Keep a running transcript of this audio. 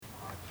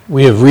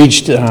We have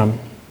reached a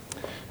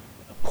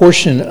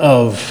portion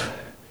of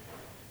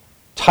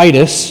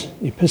Titus,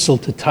 the epistle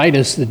to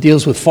Titus, that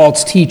deals with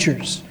false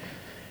teachers.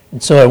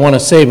 And so I want to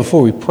say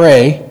before we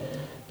pray,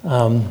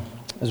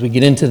 as we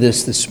get into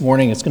this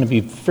morning, it's going to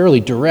be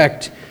fairly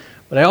direct,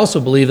 but I also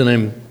believe that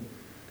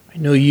I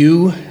know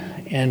you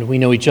and we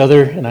know each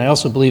other, and I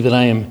also believe that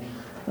I am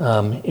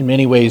in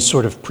many ways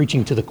sort of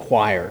preaching to the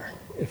choir,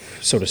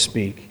 if so to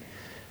speak.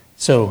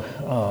 So,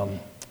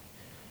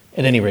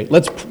 at any rate,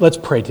 let's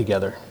pray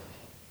together.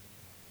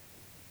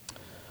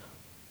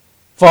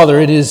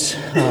 Father, it is,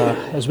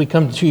 as we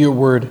come to your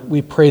word,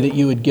 we pray that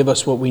you would give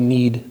us what we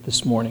need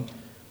this morning,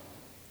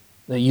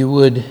 that you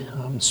would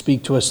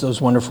speak to us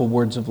those wonderful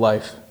words of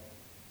life.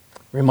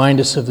 Remind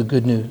us of the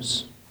good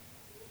news.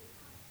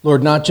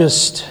 Lord, not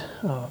just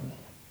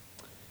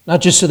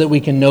so that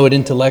we can know it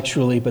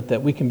intellectually, but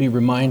that we can be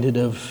reminded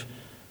of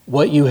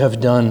what you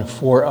have done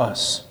for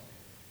us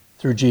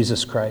through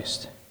Jesus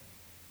Christ.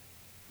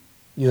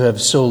 You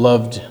have so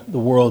loved the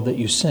world that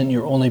you sent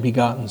your only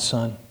begotten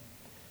Son,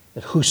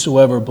 that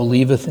whosoever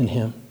believeth in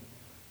him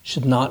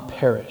should not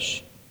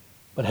perish,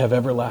 but have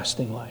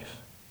everlasting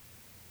life.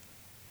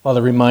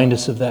 Father, remind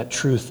us of that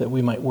truth that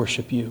we might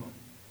worship you.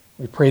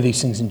 We pray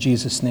these things in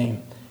Jesus'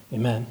 name.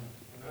 Amen.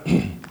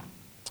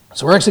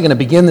 So we're actually going to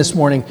begin this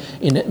morning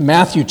in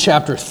Matthew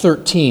chapter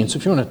 13. So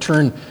if you want to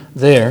turn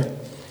there,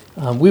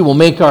 we will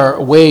make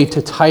our way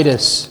to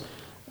Titus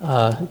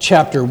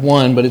chapter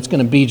 1, but it's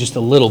going to be just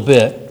a little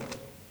bit.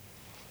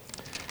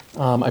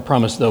 I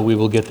promise, though, we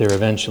will get there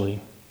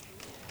eventually.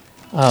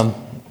 And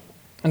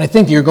I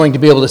think you're going to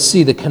be able to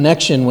see the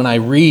connection when I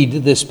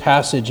read this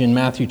passage in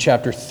Matthew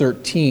chapter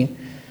 13.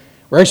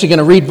 We're actually going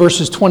to read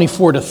verses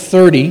 24 to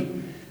 30,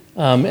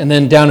 and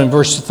then down in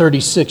verse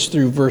 36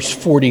 through verse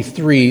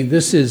 43.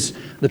 This is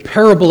the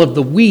parable of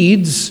the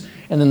weeds,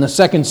 and then the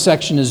second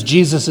section is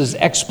Jesus'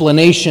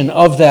 explanation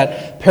of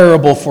that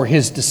parable for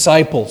his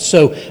disciples.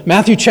 So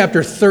Matthew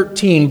chapter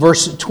 13,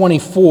 verse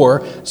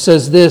 24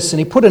 says this, and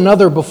he put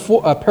another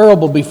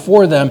parable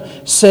before them,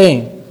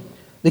 saying,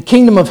 "The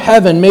kingdom of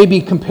heaven may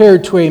be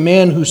compared to a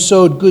man who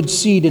sowed good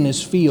seed in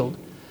his field.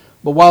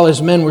 But while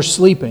his men were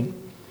sleeping,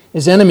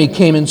 his enemy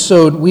came and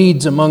sowed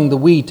weeds among the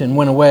wheat and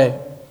went away.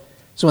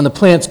 So when the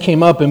plants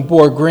came up and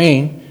bore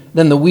grain,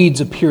 then the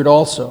weeds appeared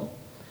also.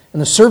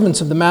 And the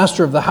servants of the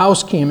master of the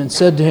house came and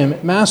said to him,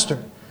 'Master,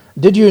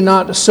 did you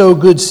not sow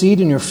good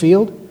seed in your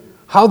field?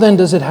 How then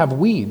does it have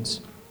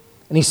weeds?'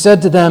 And he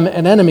said to them,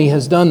 'An enemy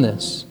has done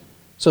this.'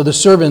 So the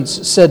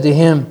servants said to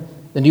him,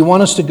 'Then do you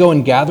want us to go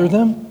and gather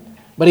them?'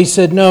 But he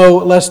said, 'No,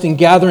 lest in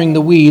gathering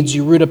the weeds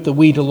you root up the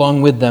wheat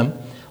along with them.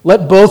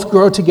 Let both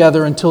grow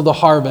together until the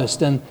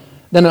harvest. And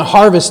then at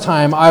harvest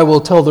time I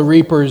will tell the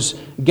reapers,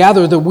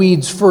 gather the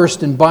weeds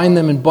first and bind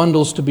them in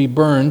bundles to be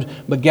burned,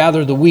 but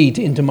gather the wheat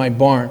into my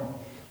barn.'"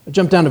 I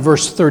jump down to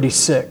verse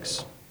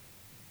 36.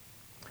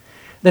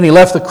 "Then he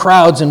left the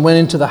crowds and went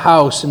into the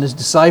house, and his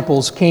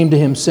disciples came to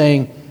him,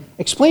 saying,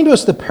 'Explain to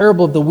us the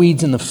parable of the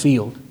weeds in the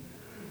field.'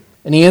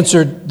 And he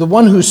answered, 'The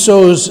one who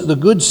sows the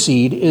good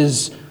seed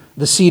is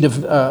the seed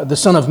of the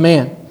Son of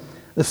Man.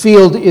 The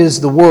field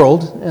is the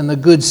world, and the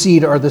good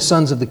seed are the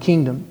sons of the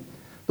kingdom.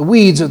 The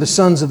weeds are the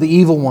sons of the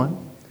evil one,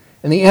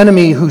 and the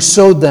enemy who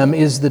sowed them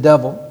is the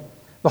devil.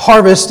 The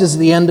harvest is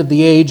the end of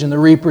the age, and the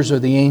reapers are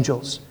the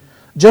angels.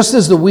 Just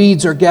as the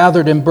weeds are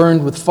gathered and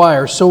burned with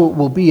fire, so it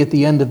will be at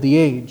the end of the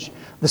age.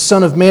 The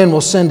Son of Man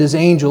will send his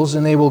angels,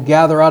 and they will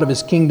gather out of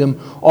his kingdom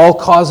all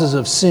causes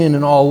of sin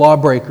and all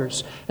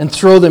lawbreakers, and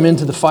throw them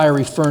into the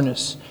fiery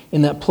furnace,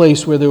 in that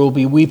place where there will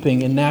be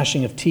weeping and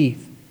gnashing of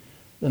teeth.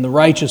 Then the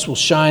righteous will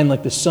shine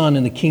like the sun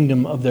in the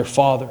kingdom of their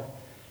Father.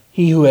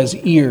 He who has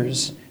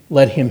ears,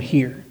 let him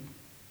hear."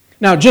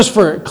 Now, just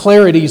for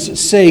clarity's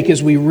sake,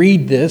 as we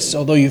read this,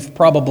 although you've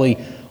probably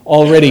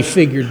already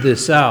figured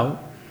this out,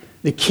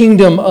 the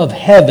kingdom of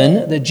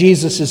heaven that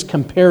Jesus is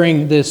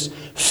comparing this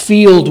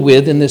field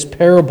with in this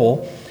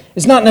parable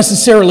is not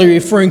necessarily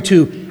referring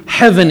to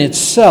heaven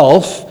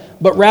itself,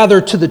 but rather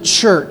to the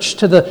church,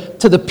 to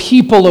the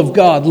people of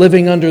God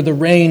living under the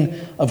reign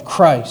of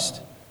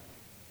Christ.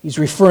 He's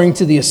referring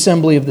to the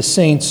assembly of the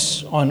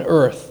saints on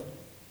earth.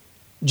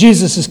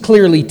 Jesus is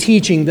clearly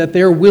teaching that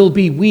there will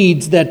be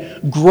weeds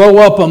that grow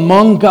up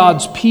among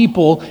God's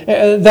people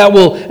that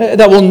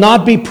will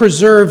not be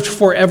preserved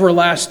for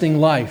everlasting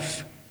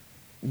life.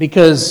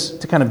 Because,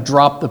 to kind of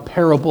drop the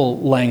parable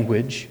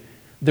language,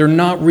 they're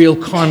not real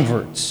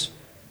converts.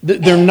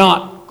 They're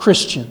not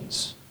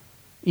Christians,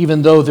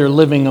 even though they're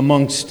living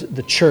amongst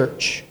the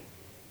church.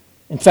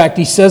 In fact,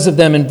 he says of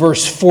them in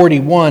verse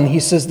 41, he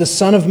says, "The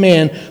Son of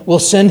Man will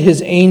send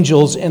his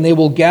angels, and they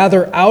will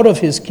gather out of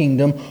his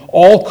kingdom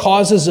all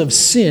causes of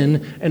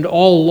sin and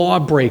all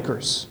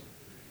lawbreakers."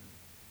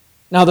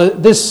 Now,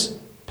 this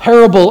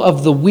parable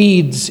of the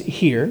weeds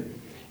here,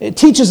 it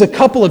teaches a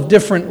couple of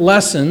different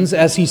lessons,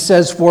 as he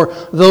says, for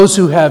those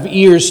who have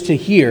ears to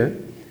hear.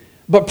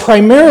 But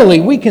primarily,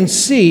 we can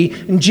see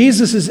in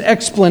Jesus'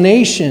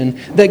 explanation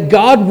that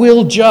God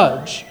will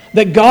judge,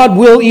 that God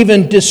will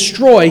even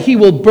destroy. He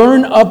will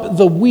burn up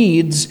the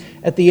weeds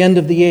at the end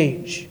of the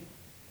age.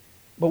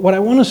 But what I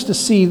want us to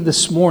see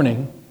this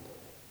morning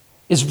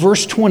is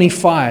verse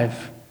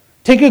 25.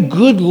 Take a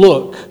good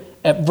look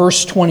at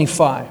verse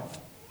 25.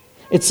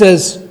 It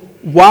says,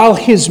 "While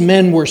his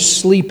men were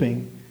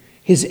sleeping,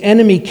 his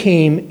enemy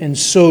came and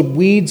sowed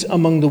weeds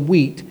among the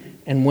wheat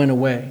and went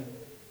away."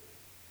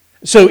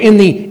 So in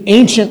the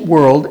ancient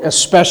world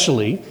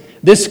especially,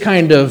 this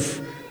kind of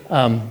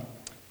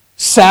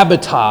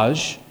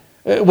sabotage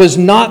was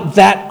not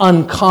that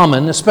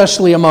uncommon,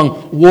 especially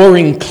among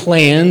warring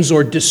clans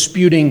or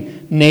disputing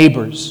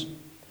neighbors.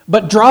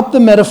 But drop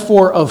the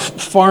metaphor of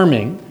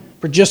farming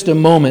for just a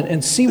moment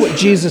and see what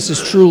Jesus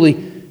is truly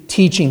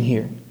teaching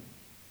here.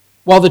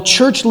 While the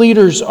church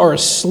leaders are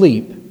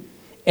asleep,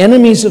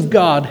 enemies of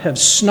God have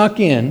snuck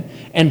in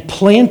and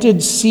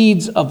planted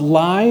seeds of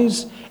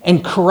lies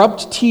and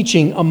corrupt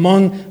teaching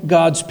among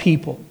God's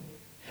people.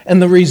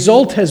 And the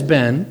result has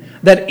been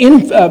that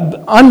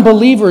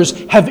unbelievers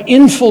have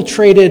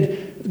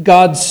infiltrated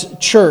God's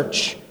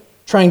church,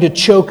 trying to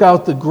choke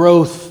out the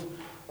growth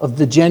of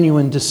the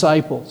genuine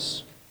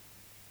disciples.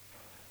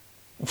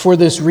 For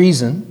this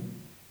reason,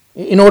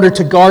 in order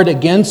to guard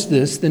against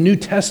this, the New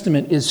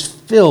Testament is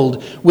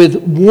filled with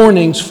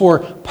warnings for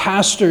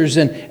pastors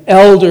and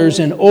elders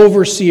and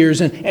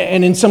overseers and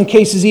in some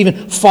cases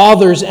even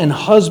fathers and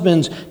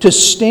husbands to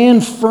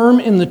stand firm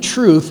in the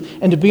truth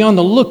and to be on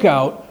the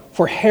lookout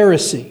for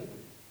heresy.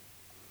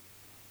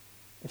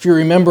 If you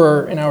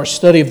remember in our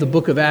study of the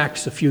book of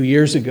Acts a few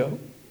years ago,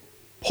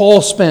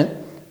 Paul spent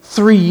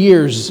 3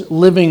 years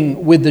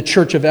living with the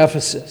church of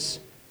Ephesus.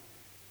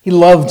 He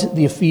loved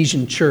the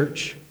Ephesian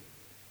church.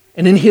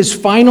 And in his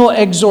final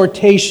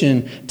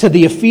exhortation to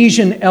the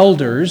Ephesian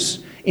elders,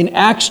 in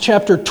Acts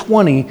chapter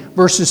 20,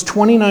 verses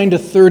 29 to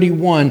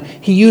 31,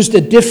 he used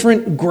a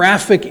different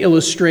graphic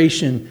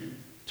illustration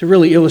to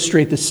really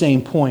illustrate the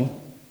same point.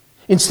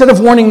 Instead of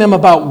warning them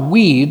about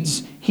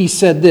weeds, he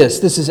said this.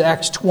 This is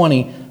Acts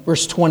 20,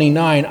 verse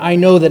 29. "I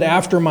know that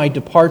after my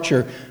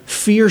departure,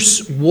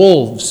 fierce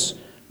wolves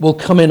will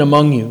come in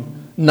among you,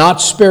 not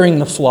sparing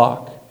the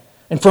flock.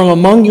 And from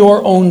among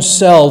your own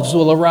selves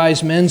will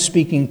arise men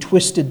speaking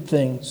twisted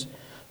things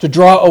to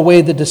draw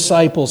away the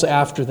disciples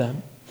after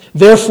them.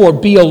 Therefore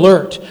be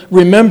alert,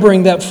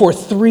 remembering that for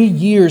 3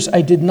 years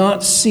I did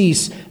not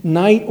cease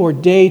night or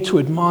day to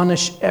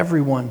admonish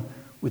everyone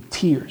with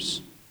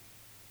tears."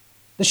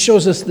 This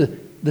shows us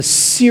the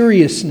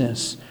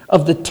seriousness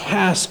of the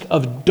task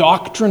of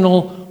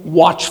doctrinal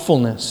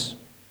watchfulness.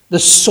 The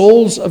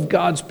souls of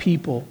God's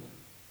people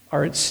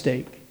are at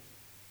stake.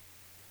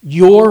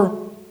 Your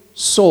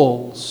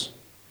souls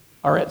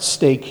are at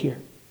stake here.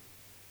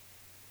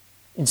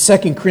 In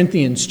 2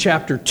 Corinthians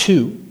chapter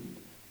 2,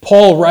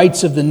 Paul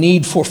writes of the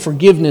need for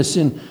forgiveness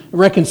and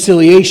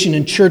reconciliation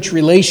in church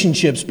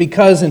relationships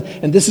because,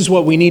 and this is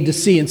what we need to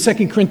see, in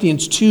 2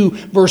 Corinthians 2,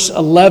 verse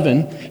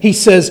 11, he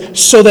says,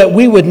 "So that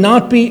we would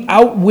not be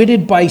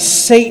outwitted by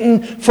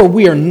Satan, for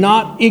we are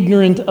not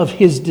ignorant of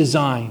his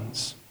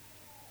designs."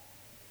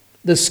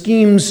 The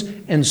schemes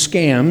and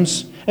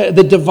scams,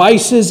 the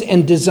devices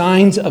and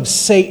designs of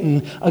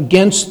Satan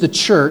against the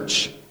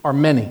church are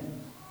many.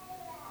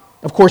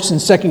 Of course, in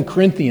 2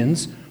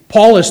 Corinthians,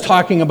 Paul is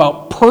talking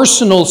about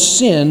personal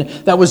sin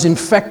that was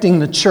infecting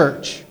the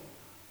church.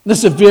 This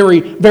is a very,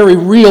 very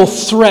real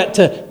threat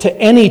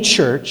to any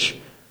church,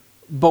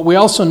 but we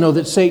also know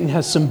that Satan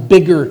has some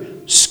bigger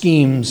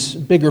schemes,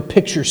 bigger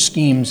picture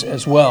schemes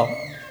as well.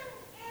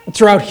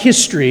 Throughout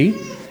history,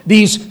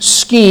 these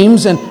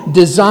schemes and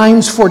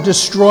designs for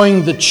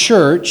destroying the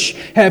church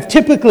have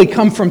typically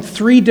come from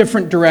 3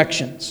 different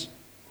directions.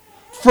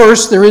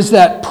 First, there is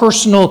that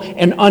personal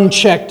and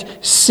unchecked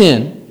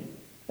sin.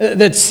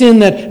 That sin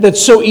that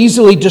so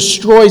easily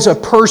destroys a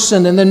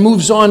person and then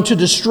moves on to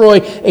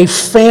destroy a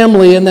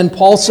family. And then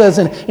Paul says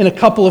in a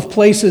couple of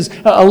places,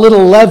 a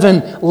little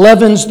leaven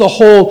leavens the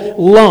whole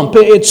lump.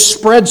 It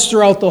spreads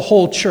throughout the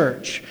whole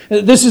church.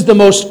 This is the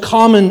most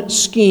common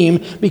scheme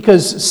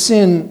because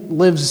sin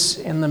lives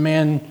in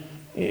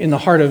the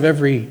heart of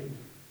every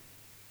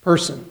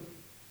person.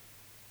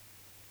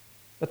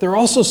 But there are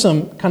also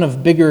some kind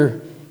of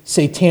bigger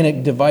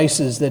satanic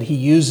devices that he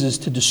uses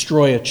to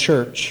destroy a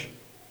church.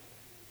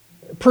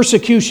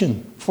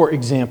 Persecution, for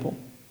example,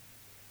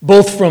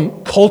 both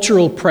from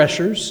cultural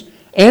pressures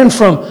and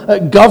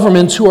from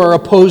governments who are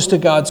opposed to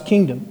God's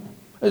kingdom.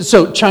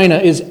 So China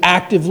is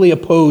actively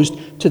opposed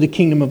to the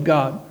kingdom of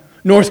God.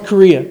 North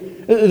Korea,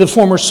 the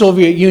former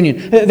Soviet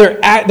Union. There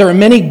are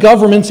many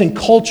governments and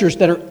cultures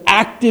that are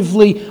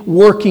actively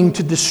working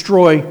to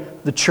destroy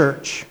the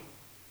church.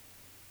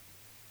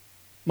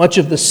 Much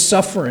of the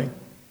suffering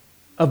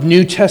of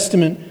New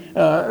Testament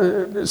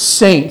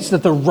saints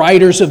that the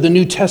writers of the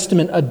New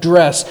Testament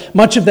address,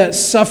 much of that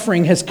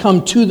suffering has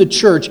come to the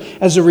church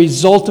as a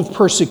result of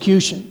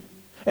persecution.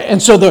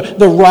 And so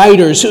the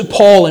writers,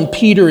 Paul and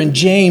Peter and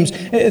James,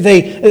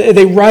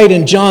 they write,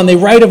 and John, they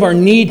write of our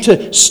need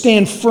to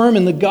stand firm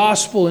in the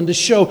gospel and to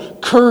show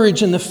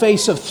courage in the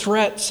face of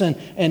threats and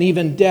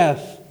even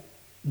death.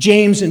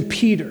 James and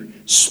Peter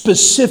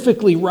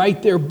specifically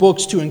write their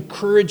books to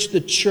encourage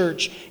the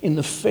church in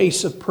the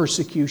face of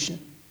persecution.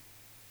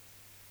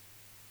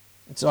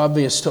 It's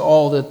obvious to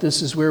all that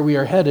this is where we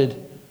are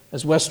headed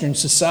as Western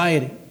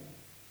society.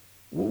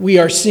 We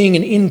are seeing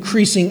an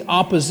increasing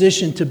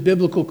opposition to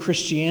biblical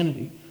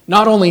Christianity,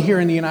 not only here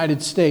in the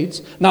United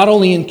States, not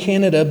only in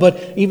Canada,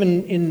 but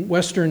even in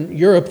Western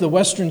Europe. The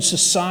Western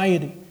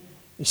society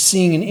is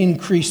seeing an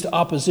increased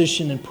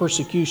opposition and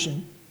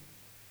persecution.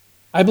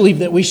 I believe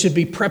that we should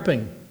be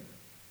preparing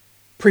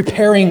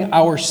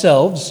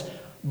ourselves,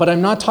 but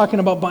I'm not talking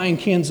about buying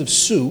cans of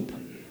soup.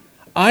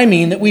 I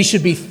mean that we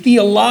should be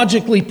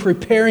theologically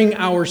preparing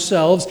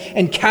ourselves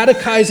and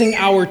catechizing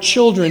our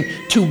children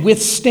to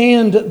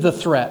withstand the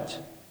threat.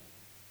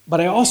 But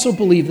I also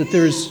believe that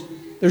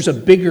there's a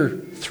bigger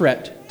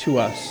threat to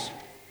us.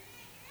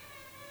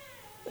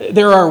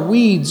 There are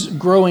weeds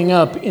growing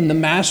up in the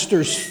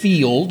master's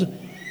field,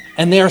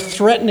 and they're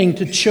threatening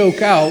to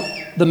choke out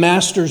the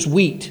master's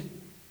wheat.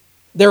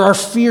 There are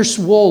fierce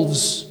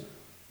wolves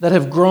that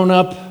have grown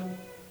up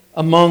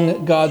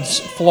among God's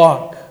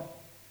flock.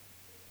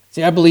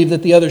 See, I believe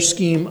that the other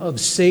scheme of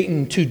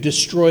Satan to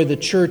destroy the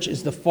church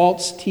is the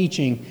false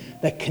teaching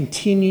that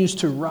continues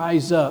to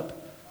rise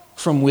up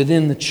from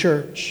within the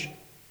church.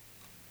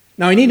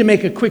 Now, I need to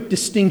make a quick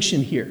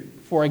distinction here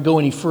before I go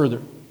any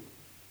further.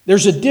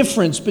 There's a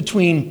difference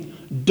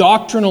between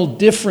doctrinal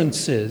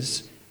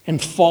differences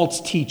and false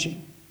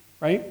teaching,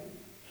 right?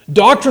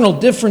 Doctrinal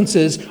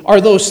differences are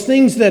those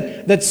things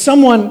that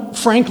someone,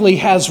 frankly,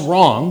 has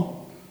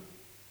wrong,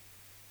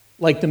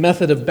 like the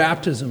method of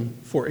baptism,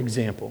 for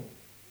example.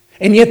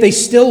 And yet they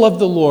still love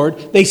the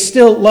Lord, they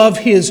still love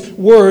His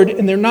Word,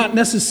 and they're not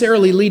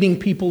necessarily leading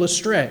people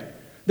astray.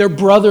 They're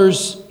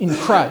brothers in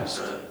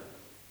Christ.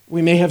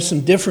 We may have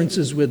some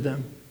differences with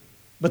them,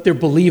 but they're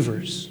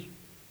believers.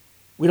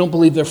 We don't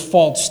believe they're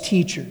false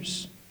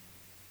teachers.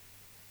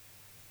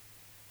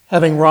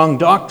 Having wrong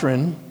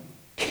doctrine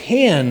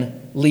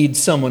can lead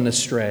someone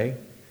astray,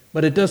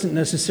 but it doesn't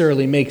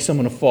necessarily make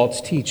someone a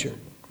false teacher.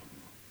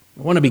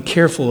 I want to be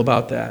careful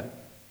about that.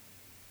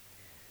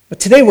 But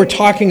today we're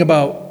talking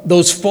about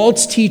those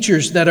false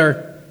teachers that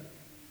are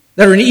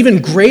an even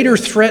greater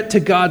threat to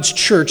God's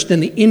church than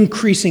the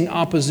increasing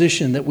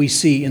opposition that we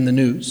see in the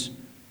news.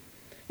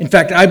 In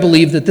fact, I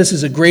believe that this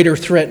is a greater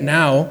threat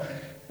now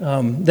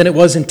than it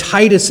was in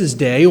Titus's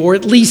day, or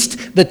at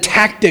least the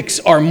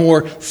tactics are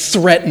more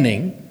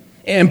threatening.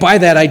 And by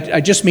that, I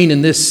just mean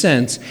in this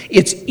sense,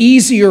 it's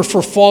easier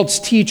for false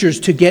teachers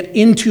to get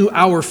into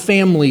our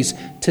families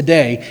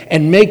today.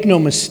 And make no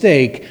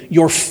mistake,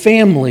 your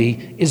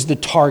family is the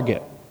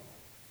target.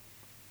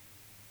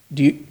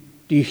 Do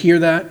you hear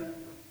that?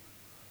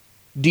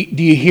 Do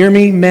you hear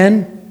me,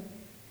 men?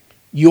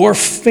 Your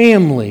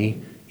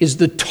family is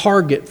the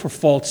target for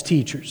false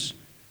teachers.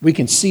 We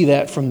can see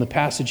that from the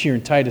passage here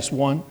in Titus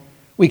 1.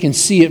 We can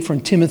see it from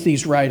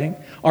Timothy's writing.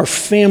 Our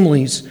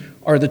families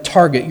are the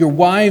target. Your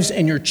wives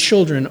and your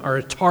children are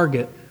a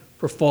target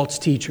for false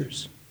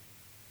teachers.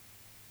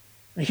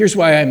 Now, here's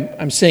why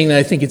I'm saying that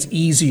I think it's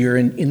easier,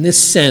 in this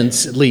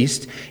sense at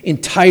least,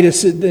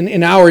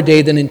 in our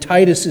day than in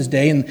Titus's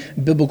day, in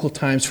biblical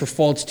times, for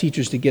false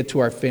teachers to get to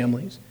our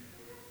families.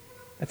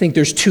 I think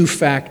there's two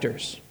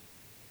factors.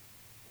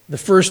 The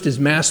first is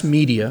mass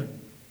media,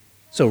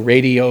 so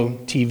radio,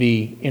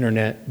 TV,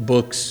 internet,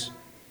 books.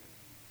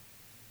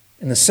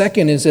 And the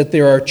second is that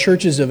there are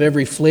churches of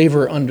every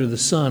flavor under the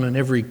sun on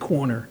every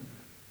corner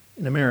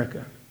in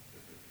America.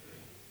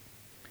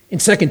 In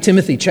 2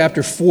 Timothy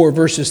chapter 4,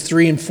 verses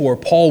 3 and 4,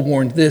 Paul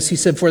warned this. He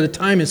said, "For the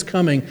time is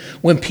coming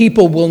when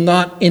people will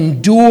not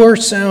endure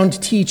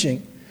sound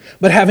teaching,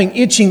 but having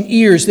itching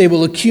ears, they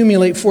will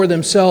accumulate for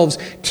themselves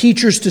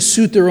teachers to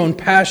suit their own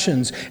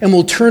passions, and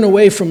will turn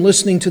away from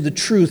listening to the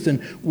truth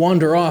and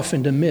wander off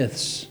into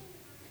myths."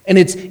 And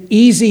it's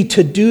easy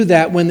to do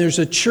that when there's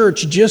a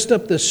church just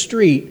up the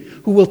street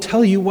who will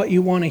tell you what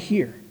you want to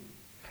hear.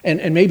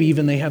 And maybe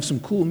even they have some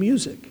cool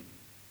music.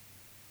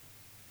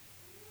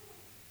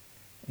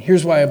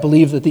 Here's why I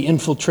believe that the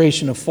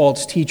infiltration of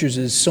false teachers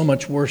is so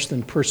much worse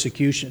than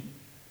persecution.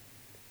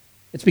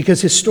 It's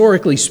because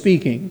historically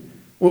speaking,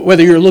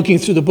 whether you're looking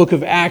through the book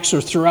of Acts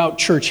or throughout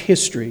church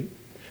history,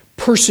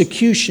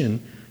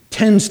 persecution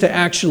tends to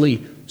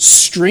actually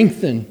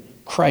strengthen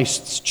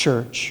Christ's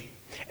church.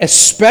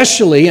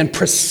 Especially and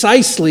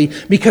precisely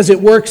because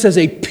it works as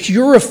a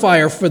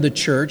purifier for the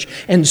church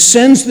and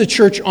sends the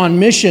church on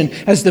mission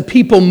as the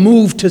people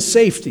move to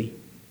safety.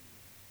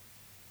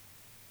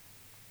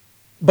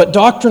 But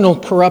doctrinal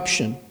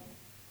corruption,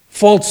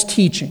 false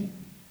teaching,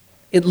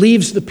 it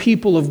leaves the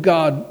people of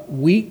God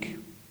weak,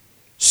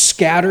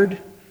 scattered,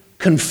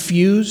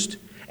 confused,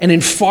 and in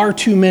far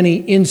too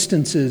many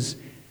instances,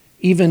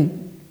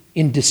 even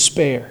in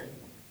despair.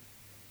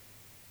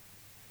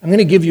 I'm going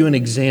to give you an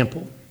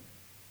example.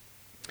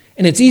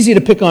 And it's easy to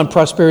pick on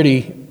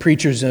prosperity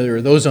preachers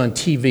or those on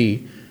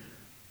TV.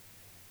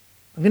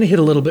 I'm going to hit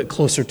a little bit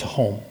closer to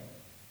home.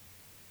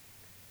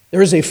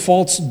 There is a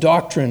false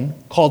doctrine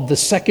called the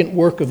second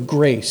work of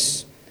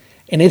grace,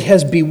 and it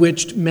has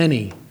bewitched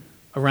many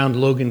around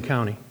Logan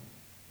County.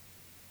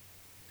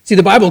 See,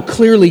 the Bible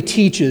clearly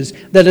teaches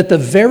that at the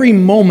very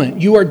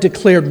moment you are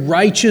declared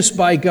righteous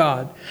by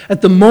God,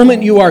 at the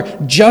moment you are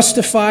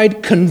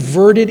justified,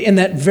 converted, in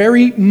that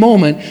very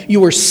moment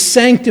you are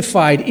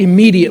sanctified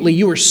immediately.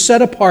 You are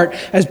set apart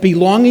as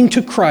belonging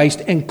to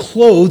Christ and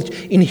clothed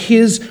in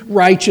His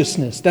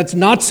righteousness. That's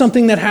not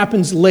something that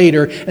happens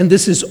later, and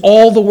this is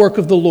all the work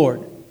of the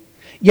Lord.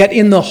 Yet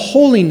in the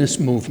holiness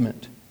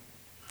movement,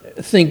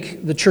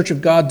 think the Church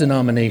of God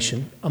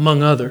denomination,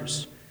 among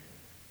others,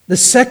 the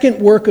second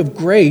work of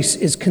grace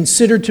is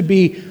considered to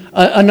be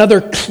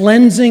another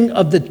cleansing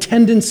of the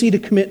tendency to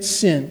commit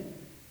sin.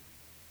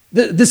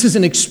 This is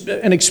an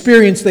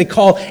experience they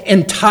call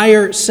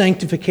entire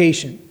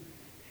sanctification.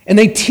 And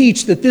they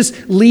teach that this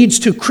leads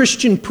to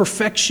Christian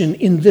perfection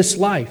in this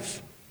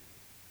life.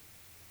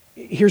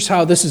 Here's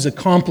how this is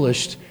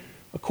accomplished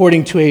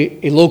according to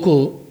a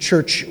local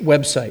church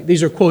website.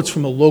 These are quotes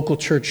from a local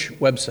church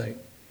website.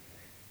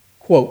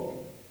 Quote,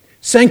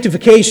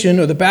 "Sanctification,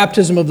 or the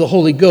baptism of the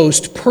Holy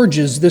Ghost,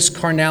 purges this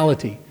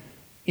carnality,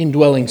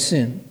 indwelling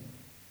sin.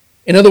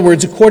 In other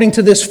words, according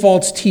to this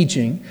false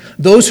teaching,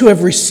 those who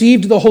have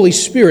received the Holy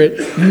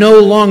Spirit no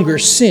longer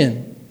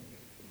sin."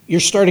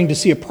 You're starting to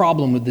see a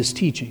problem with this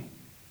teaching.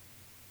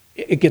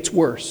 It gets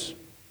worse.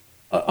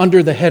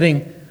 Under the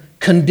heading,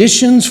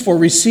 Conditions for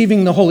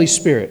Receiving the Holy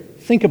Spirit.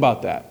 Think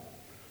about that.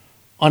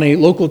 On a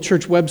local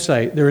church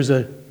website, there is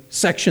a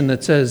section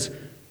that says,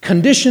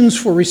 Conditions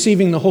for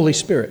Receiving the Holy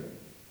Spirit.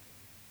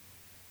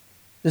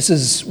 This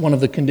is one of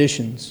the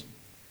conditions.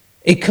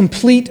 A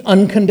complete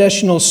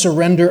unconditional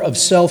surrender of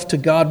self to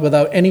God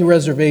without any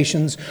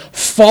reservations,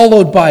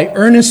 followed by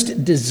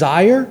earnest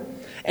desire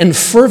and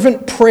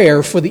fervent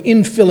prayer for the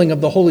infilling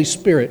of the Holy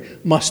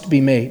Spirit must be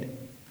made.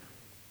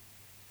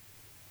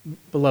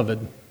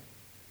 Beloved,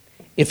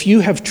 if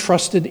you have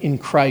trusted in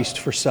Christ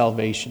for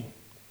salvation,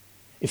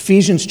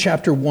 Ephesians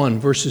chapter 1,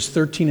 verses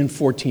 13 and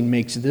 14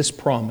 makes this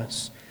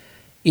promise.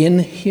 In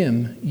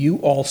Him you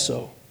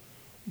also,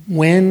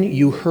 when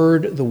you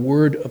heard the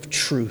word of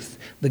truth,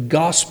 the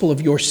gospel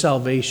of your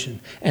salvation,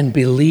 and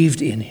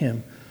believed in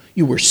Him,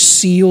 you were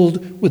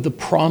sealed with the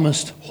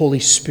promised Holy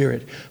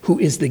Spirit, who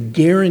is the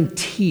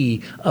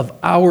guarantee of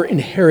our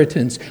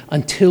inheritance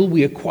until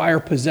we acquire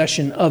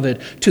possession of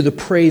it to the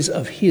praise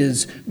of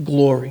His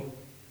glory.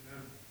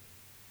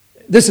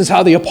 This is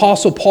how the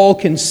Apostle Paul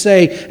can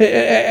say,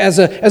 as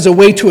a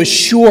way to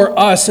assure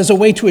us, as a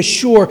way to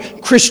assure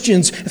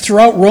Christians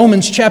throughout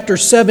Romans chapter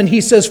 7,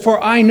 he says,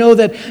 "For I know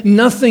that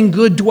nothing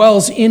good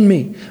dwells in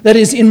me, that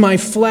is, in my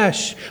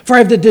flesh. For I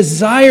have the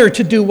desire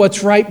to do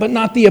what's right, but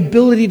not the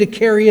ability to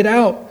carry it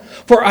out.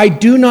 For I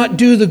do not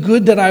do the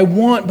good that I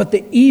want, but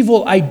the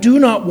evil I do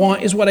not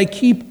want is what I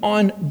keep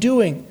on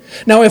doing.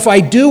 Now, if I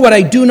do what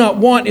I do not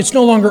want, it's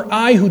no longer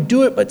I who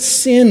do it, but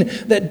sin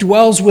that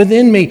dwells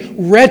within me.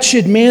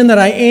 Wretched man that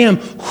I am,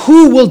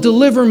 who will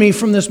deliver me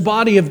from this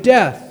body of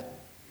death?"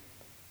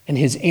 And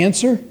his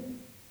answer?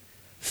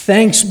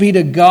 "Thanks be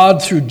to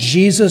God through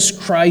Jesus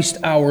Christ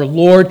our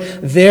Lord.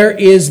 There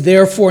is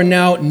therefore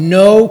now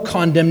no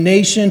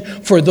condemnation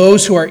for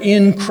those who are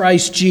in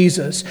Christ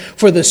Jesus.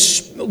 For the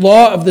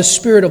law of the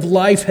Spirit of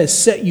life has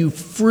set you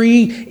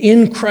free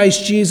in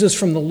Christ Jesus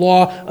from the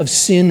law of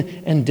sin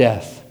and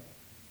death."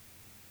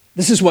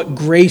 This is what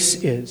grace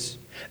is.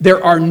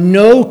 There are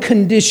no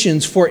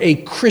conditions for a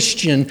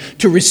Christian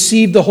to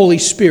receive the Holy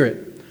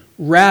Spirit.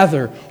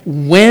 Rather,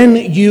 when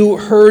you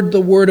heard the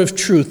word of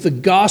truth, the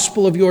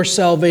gospel of your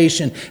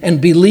salvation,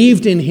 and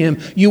believed in Him,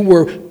 you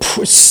were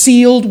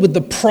sealed with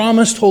the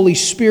promised Holy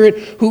Spirit,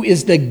 who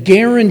is the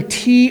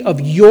guarantee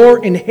of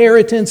your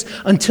inheritance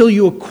until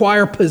you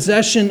acquire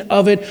possession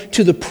of it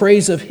to the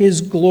praise of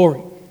His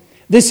glory.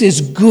 This is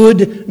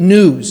good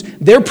news.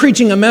 They're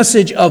preaching a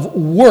message of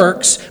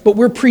works, but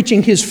we're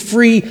preaching His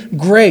free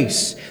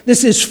grace.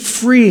 This is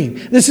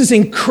freeing. This is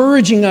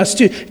encouraging us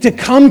to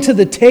come to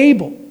the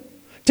table.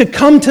 To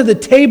come to the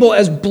table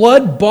as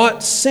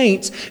blood-bought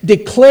saints,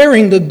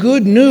 declaring the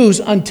good news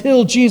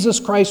until Jesus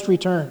Christ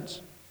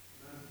returns.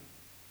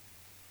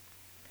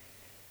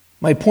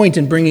 My point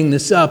in bringing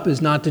this up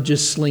is not to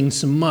just sling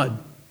some mud.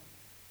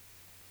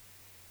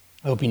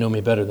 I hope you know me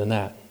better than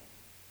that.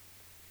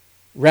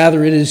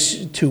 Rather, it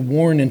is to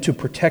warn and to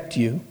protect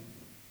you.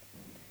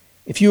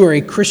 If you are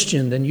a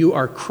Christian, then you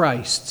are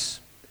Christ's.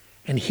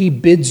 And He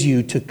bids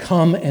you to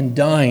come and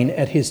dine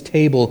at His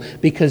table,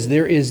 because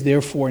there is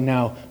therefore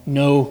now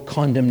no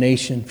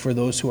condemnation for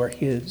those who are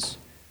His.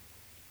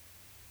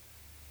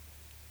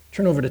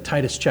 Turn over to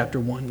Titus chapter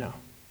 1 now.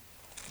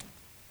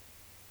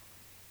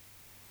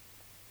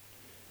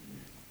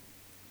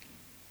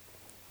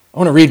 I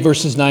want to read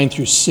verses 9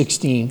 through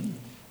 16.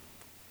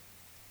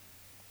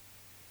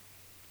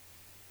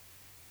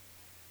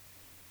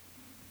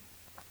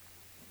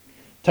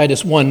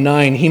 Titus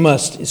 1:9, he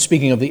must,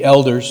 speaking of the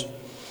elders,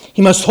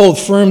 he must hold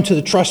firm to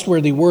the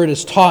trustworthy word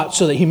as taught,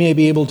 so that he may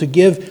be able to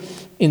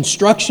give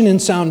instruction in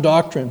sound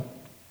doctrine,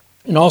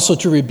 and also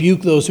to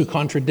rebuke those who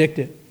contradict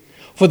it.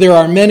 For there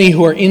are many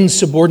who are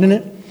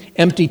insubordinate,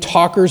 empty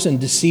talkers and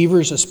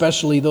deceivers,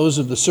 especially those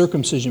of the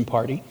circumcision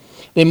party.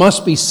 They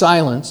must be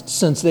silenced,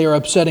 since they are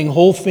upsetting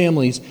whole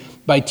families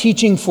by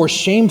teaching for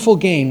shameful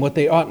gain what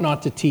they ought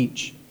not to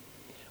teach.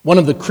 One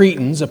of the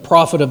Cretans, a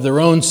prophet of their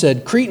own,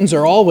 said, "Cretans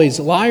are always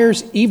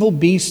liars, evil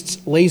beasts,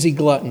 lazy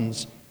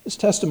gluttons." This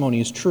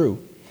testimony is true.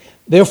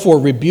 Therefore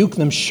rebuke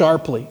them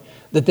sharply,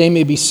 that they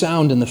may be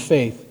sound in the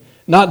faith,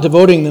 not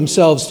devoting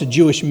themselves to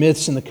Jewish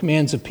myths and the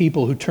commands of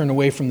people who turn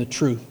away from the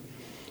truth.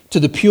 To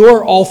the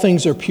pure all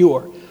things are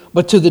pure,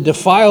 but to the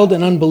defiled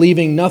and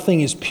unbelieving nothing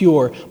is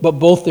pure, but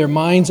both their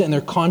minds and their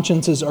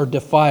consciences are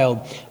defiled.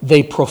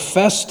 They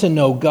profess to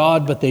know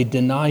God, but they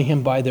deny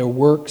him by their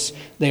works.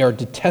 They are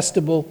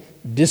detestable,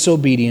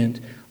 disobedient,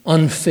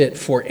 unfit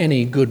for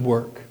any good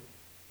work.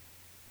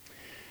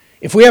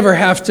 If we ever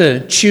have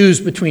to choose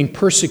between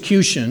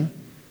persecution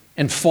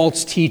and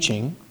false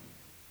teaching,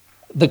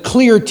 the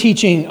clear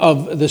teaching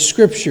of the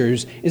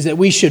Scriptures is that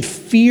we should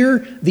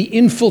fear the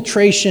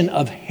infiltration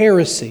of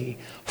heresy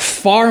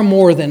far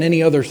more than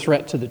any other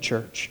threat to the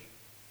church.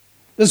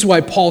 This is why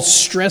Paul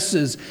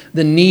stresses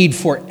the need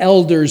for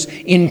elders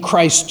in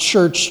Christ's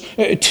church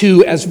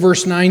to, as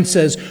verse 9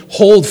 says,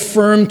 hold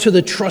firm to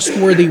the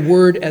trustworthy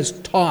word as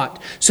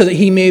taught, so that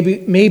he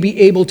may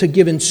be able to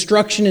give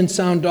instruction in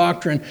sound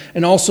doctrine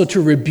and also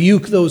to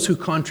rebuke those who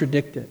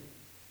contradict it.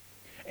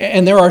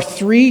 And there are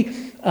three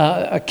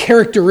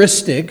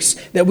characteristics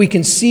that we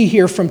can see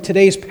here from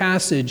today's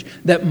passage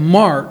that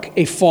mark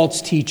a false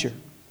teacher,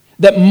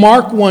 that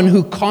mark one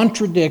who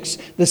contradicts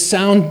the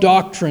sound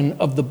doctrine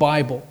of the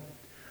Bible.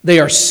 They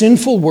are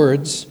sinful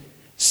words,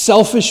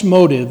 selfish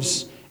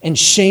motives, and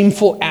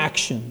shameful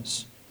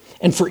actions.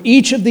 And for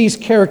each of these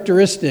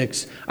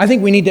characteristics, I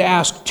think we need to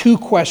ask two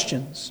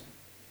questions.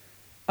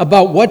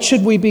 About what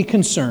should we be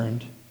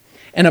concerned,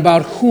 and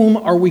about whom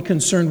are we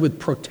concerned with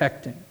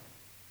protecting?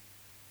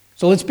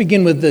 So let's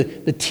begin with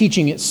the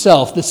teaching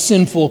itself, the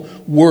sinful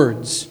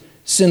words.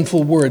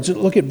 Sinful words.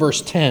 Look at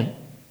verse 10.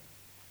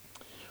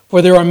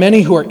 For there are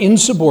many who are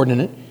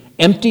insubordinate,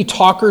 empty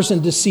talkers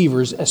and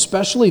deceivers,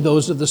 especially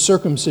those of the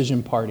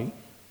circumcision party.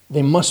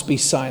 They must be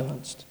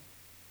silenced.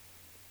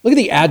 Look at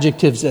the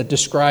adjectives that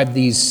describe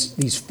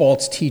these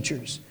false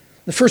teachers.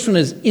 The first one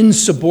is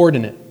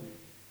insubordinate.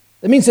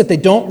 That means that they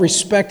don't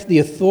respect the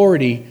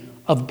authority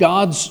of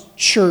God's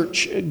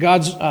church,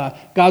 God's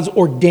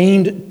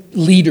ordained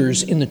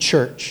leaders in the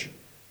church,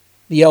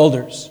 the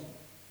elders.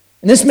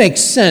 And this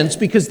makes sense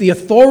because the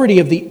authority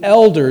of the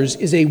elders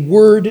is a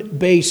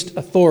word-based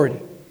authority.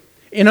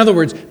 In other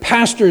words,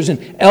 pastors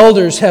and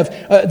elders have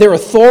their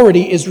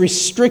authority is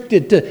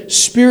restricted to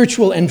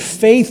spiritual and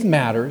faith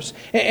matters,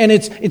 and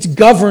it's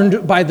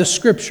governed by the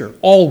Scripture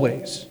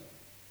always.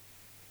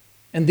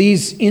 And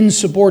these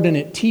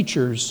insubordinate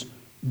teachers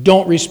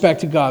don't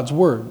respect God's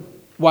word.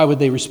 Why would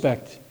they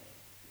respect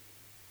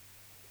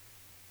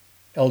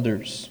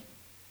elders?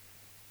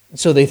 And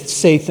so they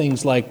say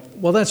things like,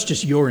 well, that's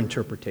just your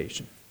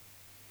interpretation.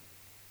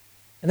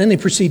 And then they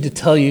proceed to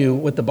tell you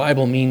what the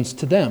Bible means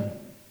to them.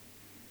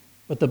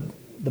 But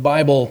the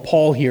Bible,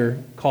 Paul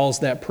here, calls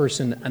that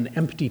person an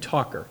empty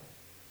talker.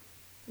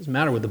 It doesn't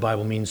matter what the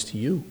Bible means to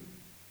you.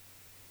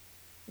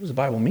 What does the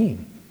Bible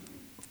mean?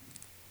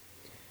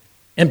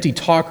 Empty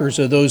talkers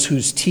are those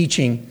whose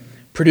teaching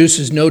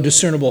produces no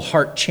discernible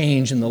heart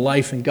change in the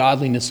life and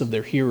godliness of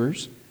their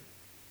hearers,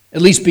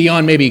 at least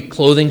beyond maybe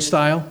clothing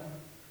style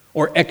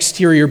or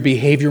exterior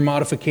behavior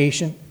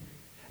modification.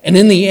 And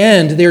in the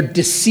end, they're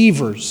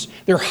deceivers.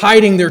 They're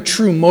hiding their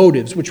true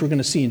motives, which we're going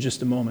to see in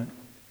just a moment.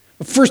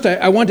 But first,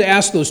 I want to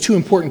ask those two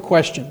important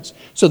questions.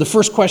 So the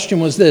first question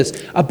was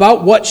this: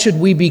 about what should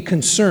we be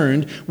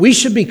concerned? We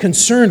should be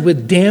concerned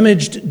with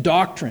damaged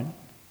doctrine.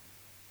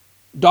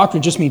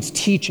 Doctrine just means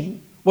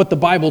teaching, what the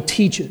Bible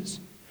teaches.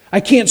 I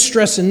can't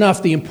stress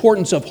enough the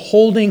importance of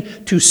holding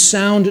to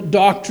sound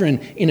doctrine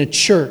in a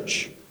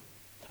church.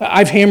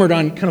 I've hammered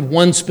on kind of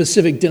one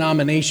specific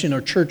denomination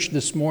or church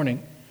this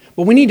morning.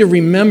 But we need to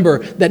remember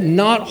that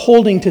not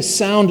holding to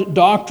sound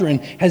doctrine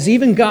has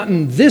even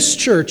gotten this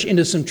church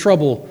into some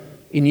trouble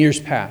in years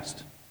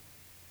past.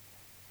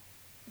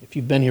 If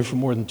you've been here for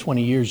more than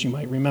 20 years, you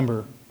might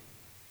remember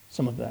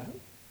some of that.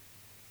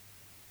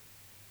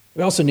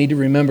 We also need to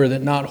remember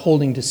that not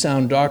holding to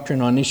sound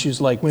doctrine on issues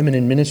like women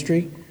in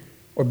ministry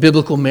or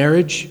biblical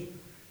marriage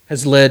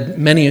has led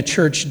many a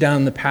church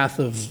down the path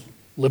of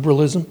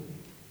liberalism.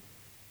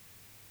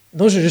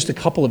 Those are just a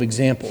couple of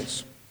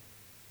examples.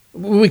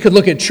 We could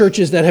look at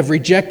churches that have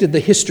rejected the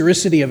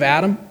historicity of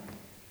Adam,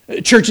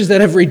 churches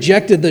that have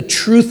rejected the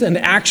truth and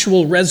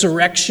actual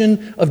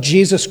resurrection of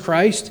Jesus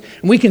Christ.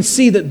 And we can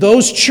see that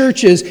those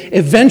churches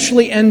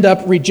eventually end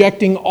up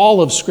rejecting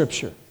all of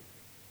Scripture.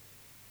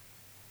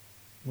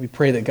 We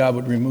pray that God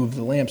would remove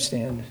the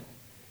lampstand.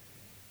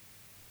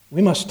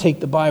 We must take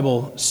the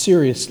Bible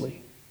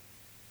seriously.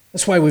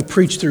 That's why we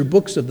preach through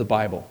books of the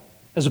Bible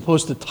as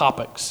opposed to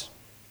topics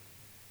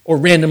or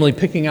randomly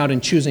picking out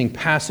and choosing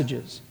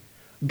passages.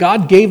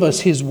 God gave us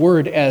His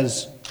Word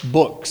as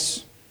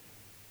books.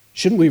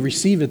 Shouldn't we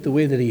receive it the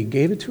way that He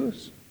gave it to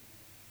us?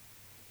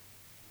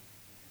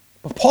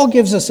 But Paul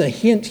gives us a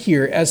hint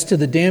here as to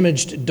the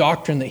damaged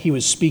doctrine that he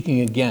was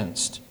speaking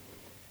against.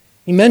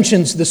 He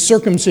mentions the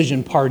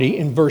circumcision party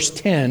in verse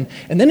 10,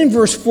 and then in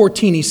verse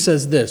 14 he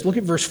says this. Look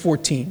at verse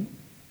 14.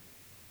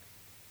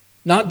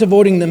 Not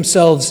devoting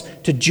themselves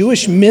to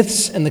Jewish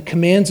myths and the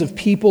commands of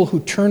people who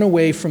turn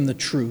away from the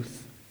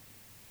truth.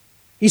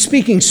 He's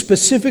speaking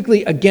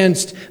specifically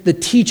against the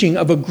teaching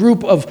of a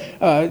group of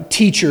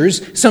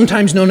teachers,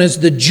 sometimes known as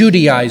the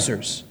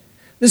Judaizers.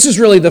 This is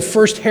really the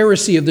first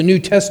heresy of the New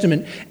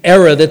Testament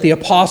era that the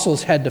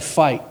apostles had to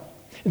fight.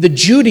 The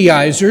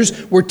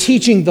Judaizers were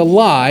teaching the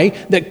lie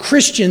that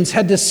Christians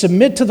had to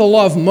submit to the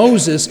law of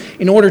Moses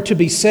in order to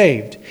be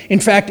saved. In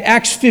fact,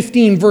 Acts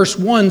 15 verse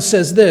 1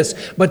 says this,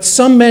 "But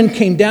some men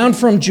came down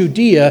from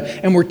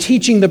Judea and were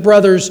teaching the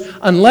brothers,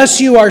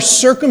 unless you are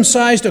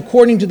circumcised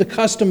according to the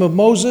custom of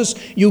Moses,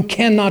 you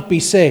cannot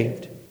be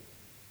saved."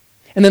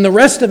 And then the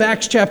rest of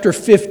Acts chapter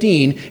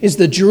 15 is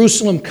the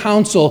Jerusalem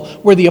Council,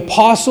 where the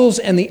apostles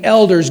and the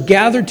elders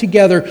gathered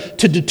together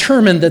to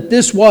determine that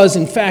this was,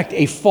 in fact,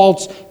 a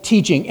false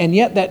teaching. And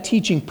yet that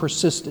teaching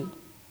persisted.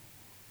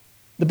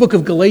 The book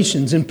of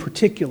Galatians, in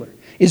particular,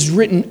 is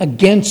written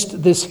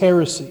against this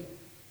heresy.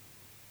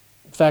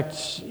 In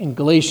fact, in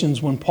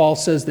Galatians, when Paul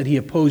says that he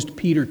opposed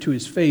Peter to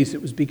his face,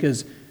 it was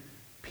because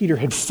Peter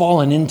had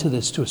fallen into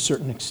this to a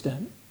certain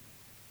extent.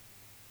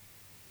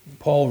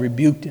 Paul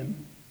rebuked him.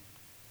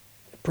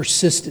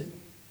 Persisted.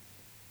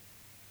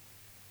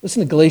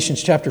 Listen to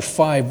Galatians chapter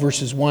 5,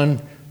 verses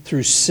 1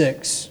 through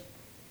 6.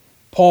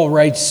 Paul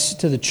writes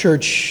to the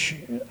churches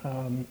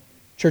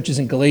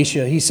in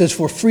Galatia. He says,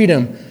 "For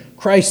freedom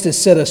Christ has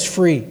set us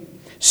free.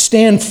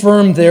 Stand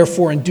firm,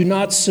 therefore, and do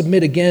not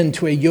submit again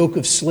to a yoke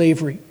of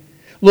slavery.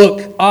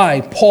 Look, I,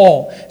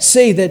 Paul,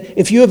 say that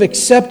if you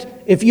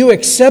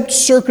accept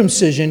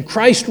circumcision,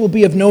 Christ will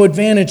be of no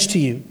advantage to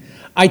you.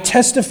 I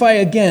testify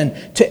again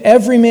to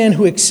every man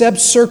who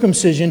accepts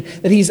circumcision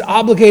that he's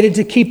obligated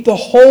to keep the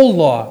whole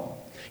law.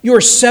 You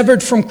are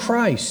severed from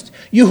Christ,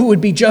 you who would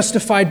be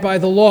justified by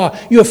the law.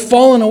 You have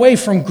fallen away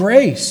from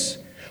grace.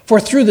 For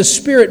through the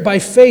Spirit, by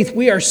faith,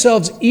 we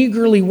ourselves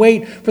eagerly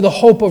wait for the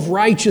hope of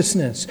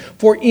righteousness.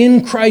 For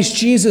in Christ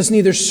Jesus,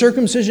 neither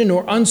circumcision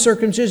nor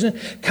uncircumcision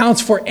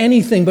counts for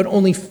anything, but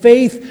only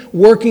faith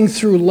working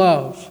through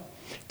love.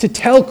 To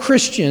tell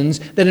Christians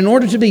that in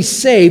order to be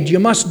saved, you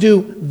must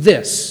do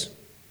this.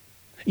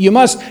 You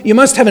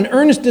must have an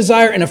earnest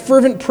desire and a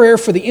fervent prayer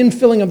for the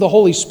infilling of the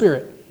Holy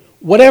Spirit.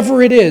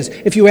 Whatever it is,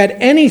 if you add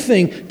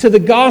anything to the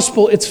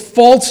gospel, it's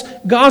false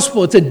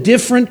gospel. It's a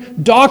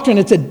different doctrine.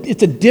 It's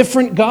a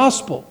different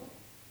gospel.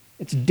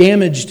 It's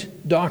damaged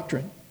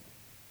doctrine.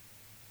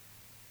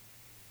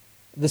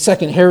 The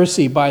second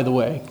heresy, by the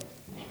way,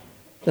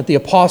 that the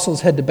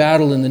apostles had to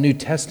battle in the New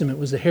Testament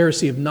was the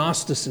heresy of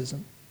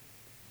Gnosticism.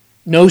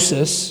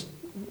 Gnosis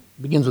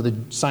begins with a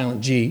silent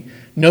G.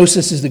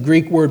 Gnosis is the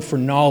Greek word for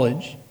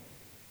knowledge.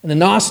 And the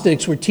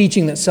Gnostics were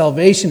teaching that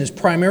salvation is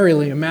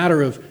primarily a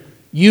matter of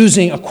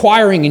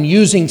acquiring and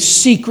using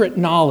secret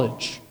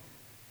knowledge.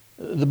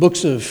 The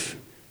books of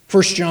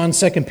 1 John,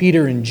 2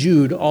 Peter, and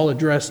Jude all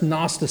address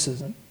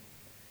Gnosticism.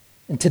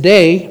 And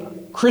today,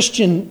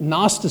 Christian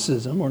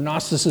Gnosticism, or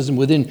Gnosticism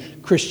within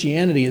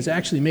Christianity, is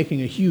actually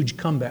making a huge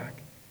comeback.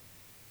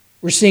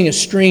 We're seeing a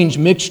strange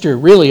mixture,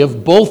 really,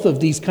 of both of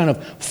these kind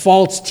of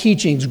false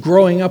teachings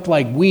growing up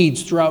like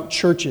weeds throughout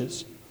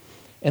churches.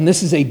 And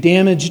this is a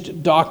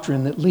damaged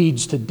doctrine that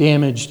leads to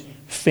damaged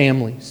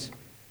families.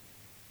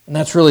 And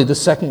that's really the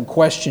second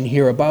question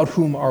here. About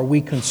whom are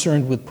we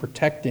concerned with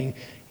protecting?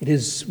 It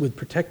is with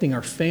protecting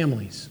our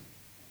families.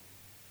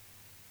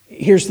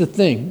 Here's the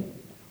thing.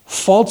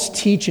 False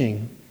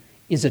teaching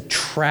is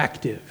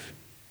attractive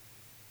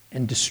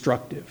and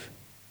destructive.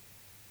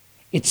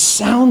 It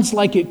sounds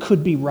like it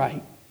could be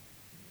right.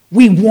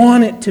 We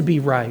want it to be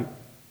right.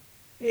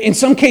 In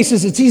some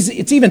cases,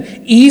 it's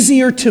even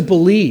easier to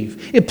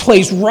believe. It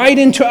plays right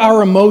into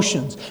our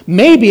emotions.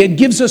 Maybe it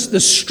gives us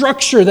the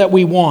structure that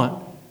we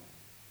want.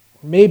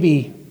 Or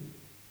maybe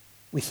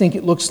we think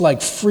it looks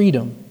like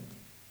freedom.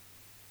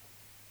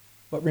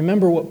 But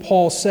remember what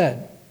Paul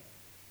said.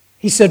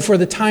 He said, "For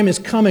the time is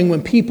coming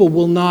when people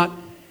will not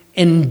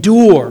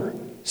endure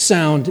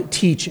sound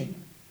teaching."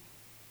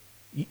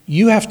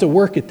 You have to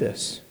work at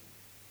this.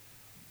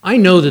 I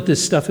know that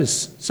this stuff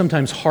is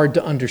sometimes hard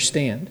to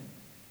understand.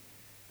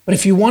 But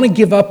if you want to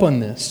give up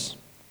on this,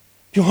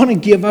 if you want to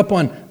give up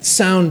on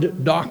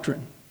sound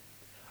doctrine,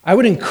 I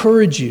would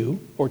encourage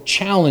you or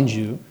challenge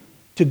you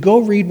to go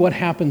read what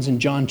happens in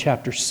John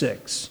chapter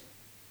 6.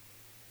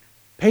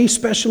 I'm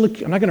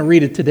not going to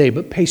read it today,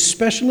 but pay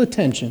special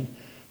attention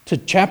to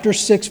chapter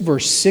 6,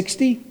 verse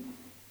 60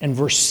 and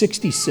verse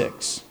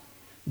 66.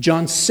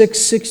 John 6,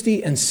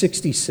 60 and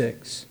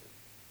 66.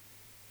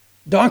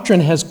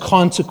 Doctrine has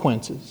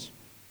consequences.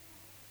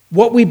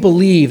 What we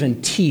believe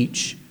and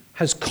teach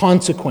has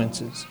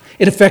consequences.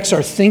 It affects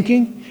our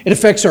thinking. It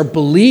affects our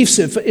beliefs.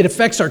 It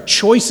affects our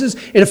choices.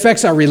 It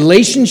affects our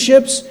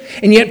relationships.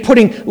 And yet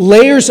putting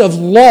layers of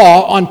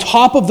law on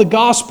top of the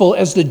gospel,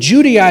 as the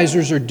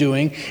Judaizers are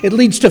doing, it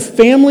leads to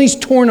families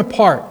torn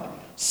apart.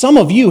 Some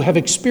of you have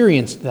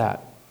experienced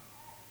that.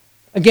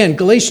 Again,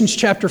 Galatians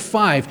chapter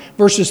 5,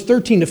 verses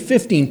 13 to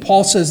 15,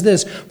 Paul says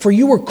this, "For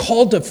you were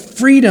called to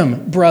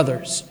freedom,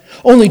 brothers.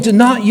 Only do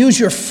not use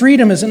your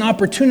freedom as an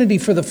opportunity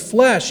for the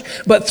flesh,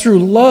 but through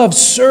love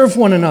serve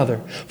one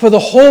another. For the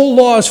whole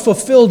law is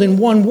fulfilled in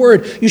one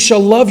word, you shall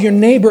love your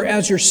neighbor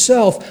as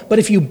yourself. But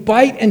if you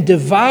bite and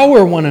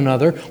devour one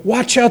another,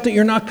 watch out that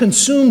you're not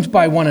consumed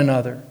by one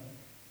another."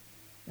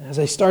 As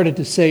I started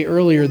to say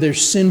earlier, their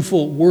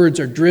sinful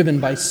words are driven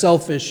by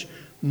selfish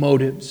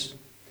motives.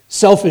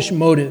 Selfish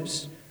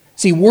motives.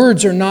 See,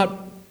 words are not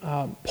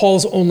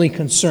Paul's only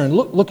concern.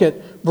 Look at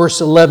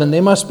verse 11.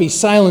 "They must be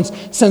silenced,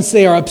 since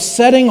they are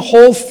upsetting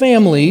whole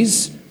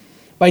families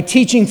by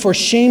teaching for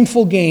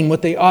shameful gain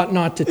what they ought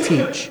not to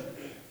teach."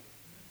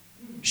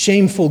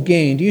 Shameful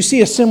gain. Do you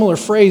see a similar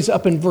phrase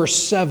up in verse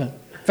 7?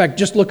 In fact,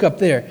 just look up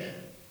there.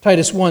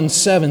 Titus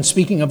 1:7,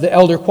 speaking of the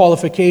elder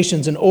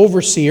qualifications, "An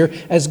overseer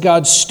as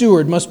God's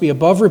steward must be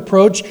above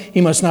reproach.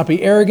 He must not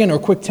be arrogant or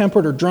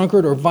quick-tempered or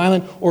drunkard or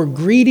violent or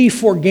greedy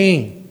for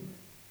gain."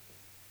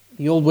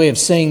 The old way of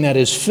saying that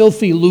is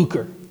filthy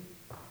lucre.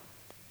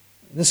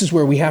 This is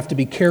where we have to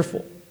be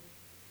careful.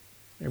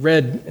 I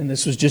read, and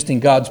this was just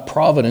in God's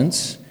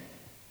providence,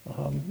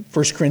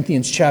 1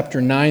 Corinthians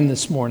chapter 9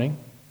 this morning,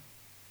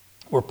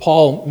 where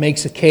Paul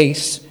makes a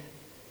case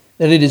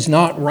that it is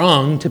not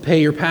wrong to pay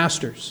your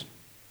pastors.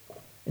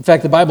 In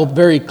fact, the Bible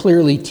very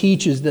clearly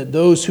teaches that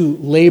those who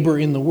labor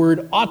in the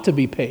word ought to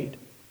be paid,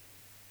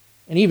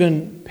 and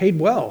even paid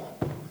well.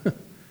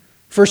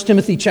 1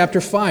 Timothy chapter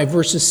 5,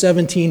 verses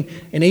 17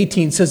 and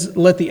 18 says,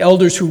 "Let the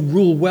elders who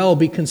rule well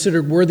be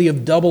considered worthy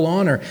of double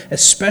honor,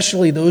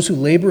 especially those who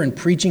labor in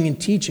preaching and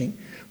teaching.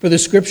 For the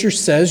Scripture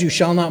says, 'You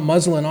shall not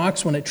muzzle an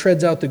ox when it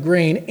treads out the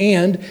grain,'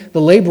 and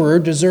the laborer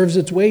deserves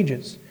its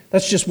wages."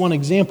 That's just one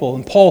example.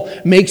 And Paul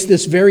makes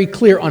this very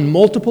clear on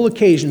multiple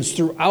occasions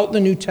throughout the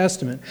New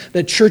Testament,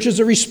 that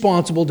churches are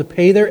responsible to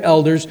pay their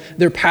elders,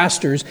 their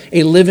pastors,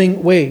 a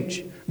living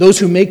wage. Those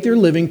who make their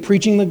living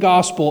preaching the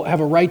gospel have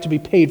a right to be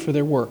paid for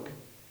their work.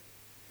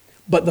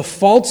 But the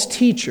false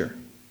teacher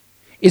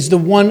is the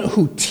one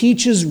who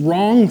teaches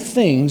wrong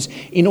things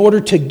in order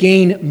to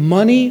gain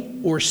money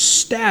or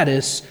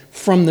status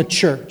from the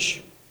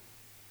church.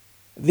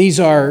 These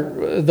are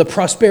the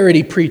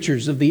prosperity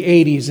preachers of the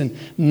 80s and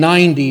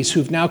 90s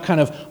who've now kind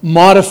of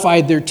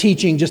modified their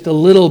teaching just a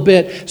little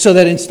bit so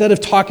that instead of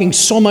talking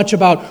so much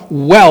about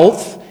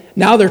wealth,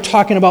 now they're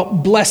talking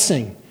about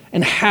blessing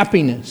and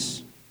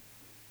happiness.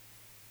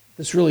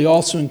 This really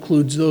also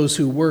includes those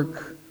who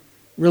work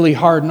really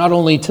hard, not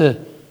only to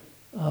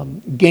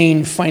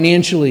gain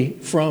financially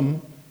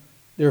from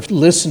their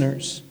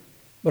listeners,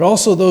 but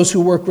also those who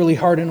work really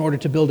hard in order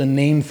to build a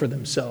name for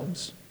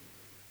themselves.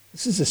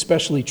 This is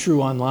especially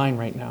true online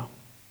right now.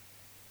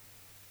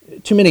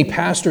 Too many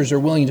pastors are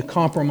willing to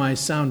compromise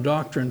sound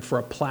doctrine for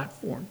a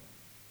platform.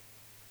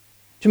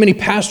 Too many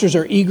pastors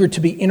are eager to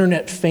be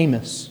internet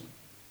famous.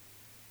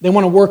 They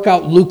want to work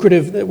on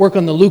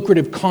the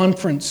lucrative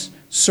conference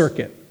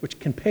circuit, which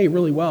can pay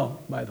really well,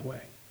 by the way.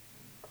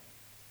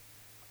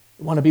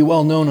 They want to be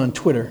well known on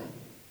Twitter.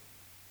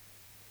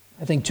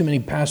 I think too many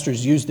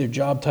pastors use their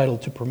job title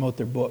to promote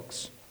their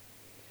books.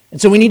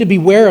 And so we need to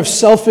beware of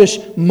selfish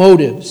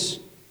motives.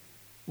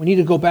 We need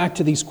to go back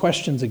to these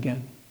questions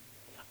again.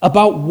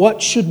 About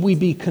what should we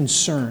be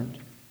concerned?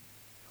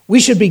 We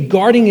should be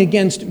guarding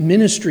against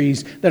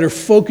ministries that are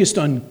focused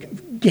on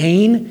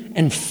gain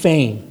and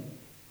fame.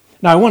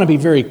 Now, I want to be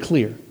very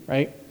clear,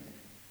 right?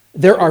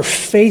 There are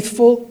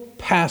faithful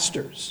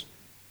pastors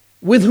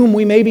with whom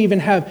we maybe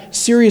even have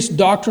serious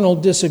doctrinal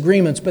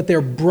disagreements, but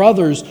they're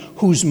brothers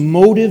whose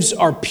motives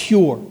are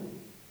pure.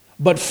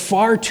 But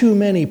far too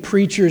many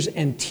preachers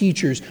and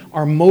teachers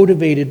are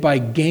motivated by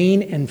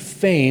gain and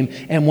fame,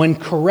 and when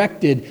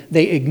corrected,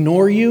 they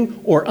ignore you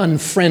or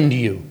unfriend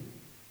you.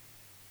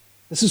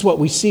 This is what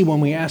we see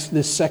when we ask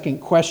this second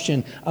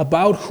question: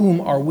 about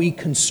whom are we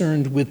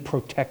concerned with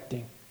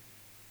protecting?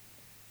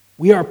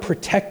 We are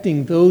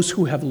protecting those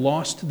who have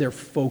lost their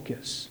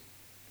focus.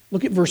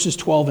 Look at verses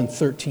 12 and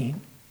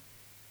 13.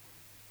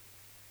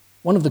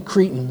 One of the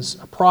Cretans,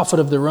 a prophet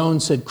of their own,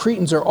 said,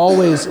 "Cretans are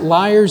always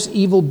liars,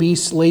 evil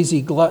beasts, lazy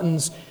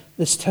gluttons."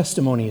 This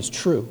testimony is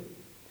true.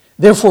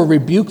 "Therefore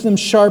rebuke them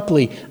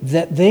sharply,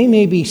 that they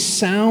may be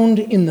sound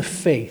in the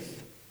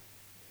faith."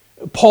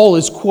 Paul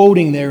is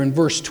quoting there in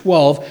verse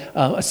 12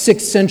 a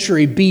 6th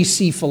century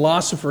BC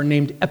philosopher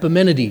named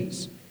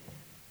Epimenides.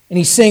 And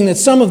he's saying that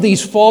some of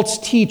these false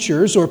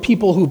teachers, or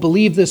people who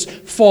believe this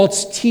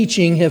false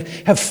teaching,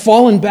 have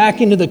fallen back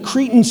into the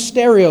Cretan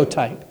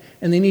stereotype,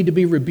 and they need to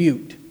be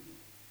rebuked.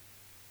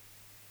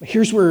 But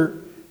here's where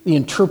the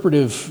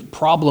interpretive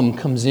problem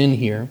comes in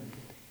here.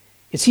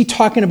 Is he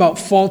talking about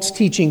false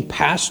teaching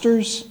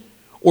pastors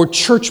or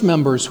church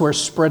members who are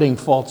spreading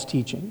false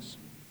teachings?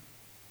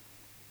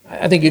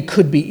 I think it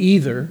could be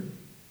either,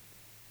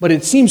 but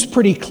it seems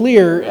pretty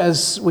clear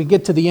as we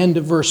get to the end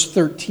of verse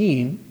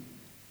 13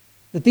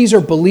 that these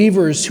are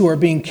believers who are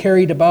being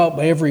carried about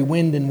by every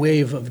wind and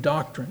wave of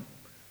doctrine,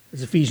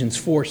 as Ephesians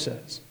 4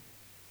 says.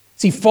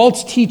 See,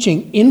 false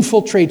teaching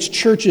infiltrates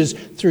churches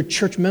through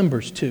church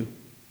members too.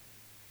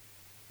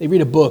 They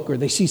read a book or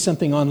they see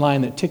something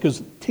online that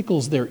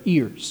tickles their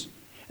ears,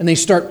 and they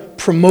start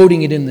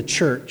promoting it in the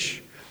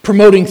church,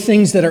 promoting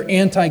things that are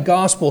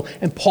anti-gospel.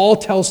 And Paul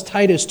tells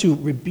Titus to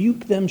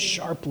rebuke them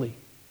sharply.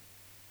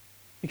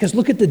 Because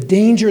look at the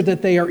danger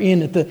that they are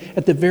in at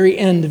the very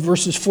end of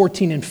verses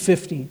 14 and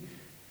 15.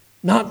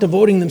 Not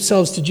devoting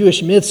themselves to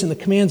Jewish myths and the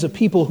commands of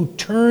people who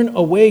turn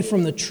away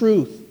from the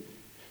truth.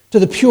 To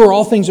the pure,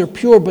 all things are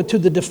pure, but to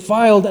the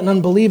defiled and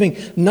unbelieving,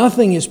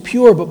 nothing is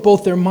pure, but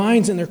both their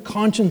minds and their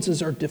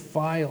consciences are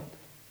defiled.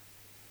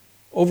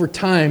 Over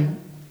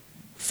time,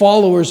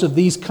 followers of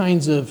these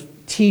kinds of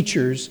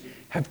teachers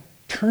have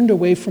turned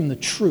away from the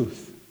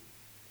truth.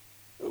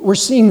 We're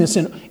seeing this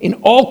in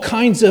all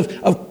kinds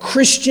of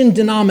Christian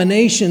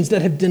denominations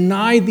that have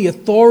denied the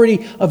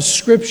authority of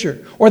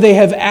Scripture, or they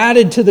have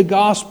added to the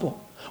gospel.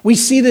 We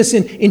see this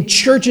in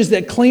churches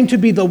that claim to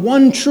be the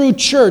one true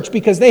church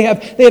because they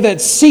have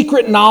that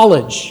secret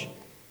knowledge,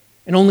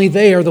 and only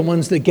they are the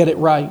ones that get it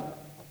right.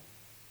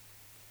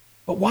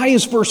 But why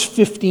is verse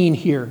 15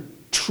 here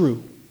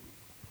true?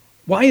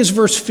 Why is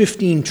verse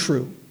 15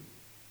 true?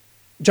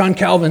 John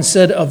Calvin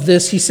said of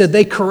this, he said,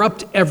 they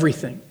corrupt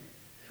everything.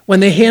 When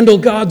they handle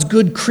God's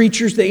good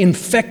creatures, they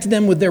infect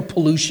them with their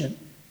pollution.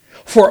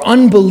 For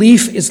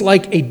unbelief is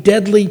like a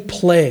deadly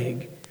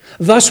plague.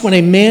 Thus, when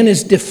a man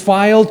is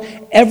defiled,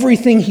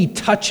 everything he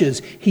touches,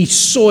 he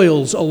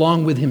soils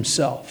along with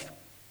himself.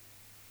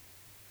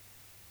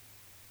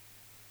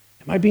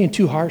 Am I being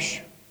too harsh?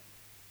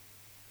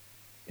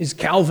 Is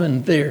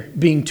Calvin there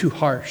being too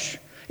harsh?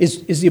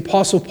 Is the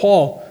Apostle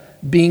Paul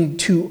being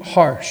too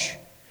harsh?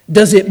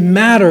 Does it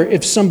matter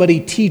if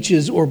somebody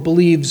teaches or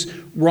believes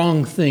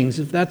wrong things,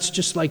 if that's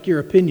just like your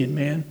opinion,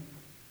 man?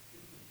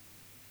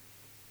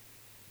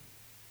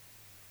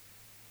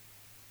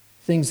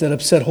 Things that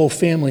upset whole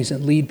families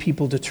and lead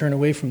people to turn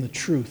away from the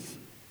truth.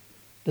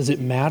 Does it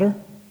matter?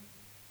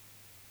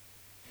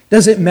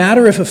 Does it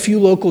matter if a few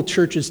local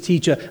churches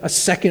teach a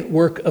second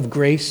work of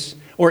grace,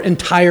 or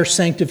entire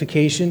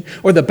sanctification,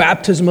 or the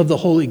baptism of the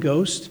Holy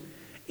Ghost?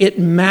 It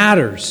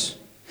matters.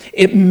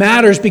 It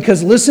matters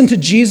because listen to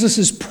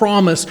Jesus'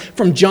 promise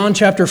from John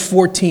chapter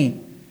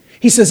 14.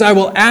 He says, I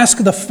will ask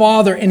the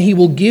Father, and He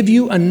will give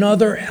you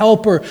another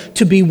helper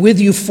to be with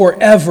you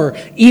forever,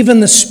 even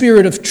the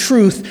Spirit of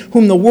truth,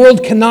 whom the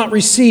world cannot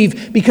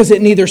receive because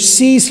it neither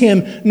sees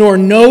Him nor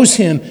knows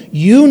Him.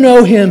 You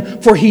know Him,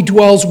 for He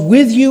dwells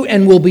with you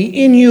and will be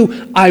in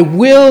you. I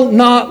will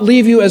not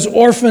leave you as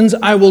orphans.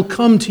 I will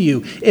come to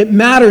you. It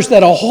matters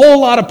that a whole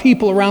lot of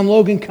people around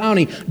Logan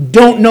County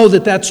don't know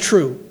that that's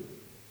true,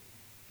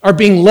 are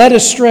being led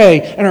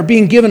astray, and are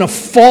being given a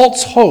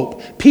false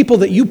hope. People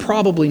that you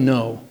probably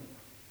know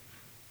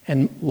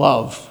and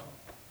love,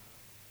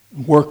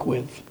 work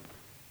with,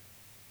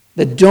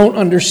 that don't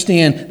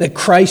understand that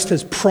Christ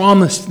has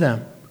promised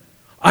them,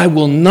 I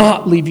will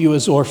not leave you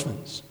as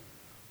orphans.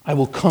 I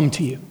will come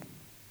to you.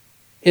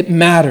 It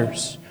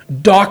matters.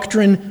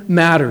 Doctrine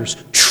matters.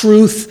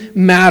 Truth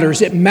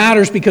matters. It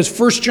matters because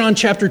 1 John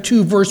chapter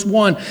 2, verse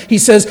 1, he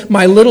says,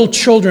 my little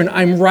children,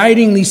 I'm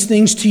writing these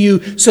things to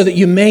you so that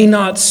you may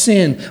not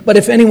sin. But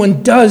if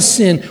anyone does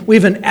sin, we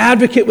have an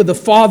advocate with the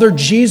Father,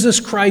 Jesus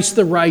Christ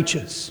the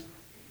righteous.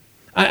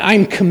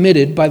 I'm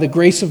committed by the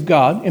grace of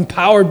God,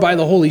 empowered by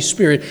the Holy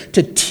Spirit,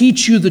 to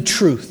teach you the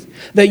truth,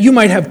 that you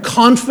might have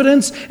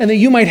confidence and that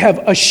you might have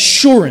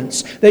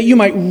assurance, that you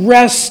might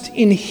rest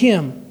in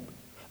Him,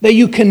 that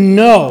you can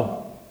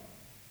know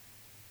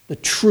the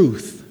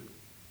truth.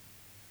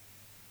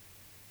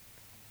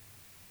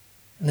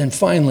 And then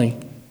finally,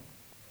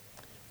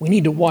 we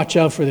need to watch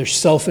out for their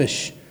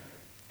selfish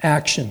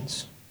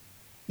actions.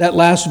 That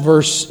last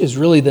verse is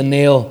really the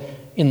nail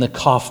in the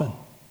coffin.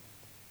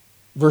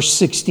 Verse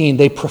 16,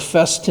 they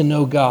profess to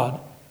know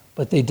God,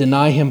 but they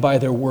deny Him by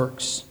their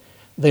works.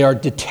 They are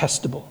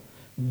detestable,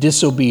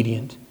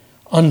 disobedient,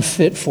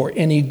 unfit for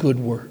any good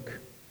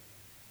work.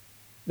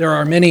 There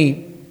are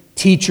many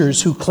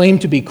teachers who claim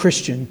to be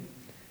Christian,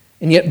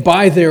 and yet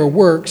by their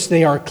works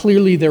they are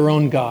clearly their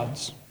own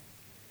gods.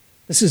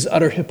 This is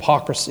utter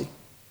hypocrisy.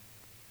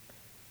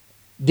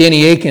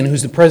 Danny Akin,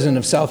 who's the president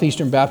of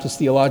Southeastern Baptist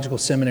Theological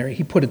Seminary,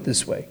 he put it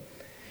this way.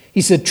 He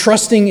said,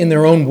 trusting in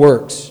their own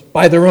works,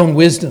 by their own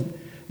wisdom,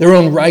 their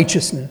own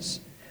righteousness,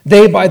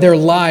 they by their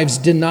lives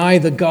deny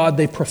the God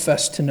they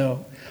profess to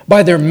know.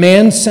 By their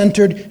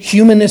man-centered,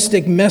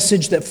 humanistic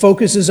message that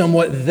focuses on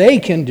what they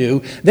can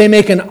do, they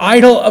make an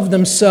idol of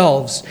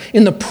themselves.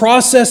 In the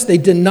process, they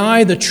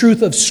deny the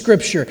truth of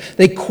Scripture.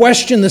 They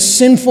question the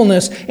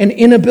sinfulness and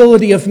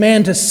inability of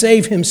man to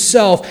save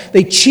himself.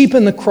 They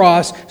cheapen the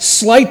cross,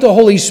 slight the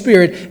Holy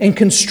Spirit, and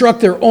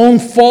construct their own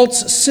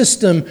false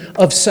system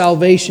of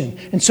salvation.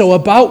 And so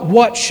about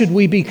what should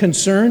we be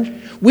concerned?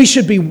 We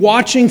should be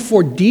watching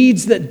for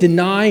deeds that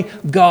deny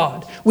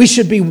God. We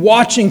should be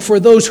watching for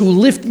those who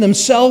lift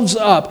themselves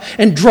up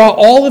and draw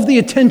all of the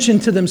attention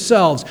to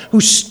themselves, who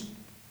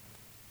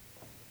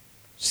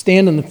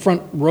stand in the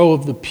front row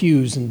of the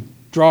pews and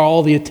draw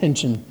all the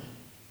attention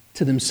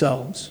to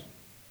themselves.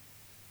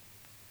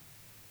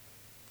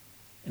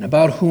 And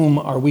about whom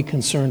are we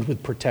concerned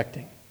with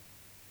protecting?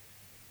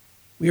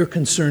 We are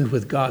concerned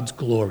with God's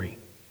glory.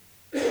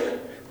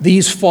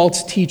 These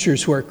false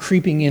teachers who are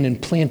creeping in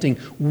and planting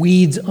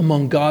weeds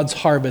among God's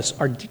harvest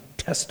are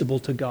detestable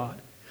to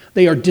God.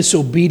 They are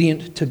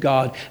disobedient to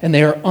God, and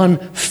they are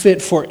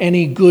unfit for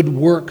any good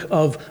work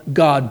of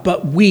God.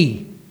 But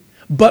we,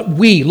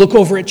 look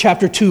over at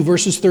chapter 2,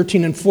 verses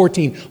 13 and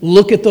 14.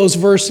 Look at those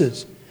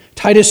verses.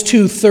 Titus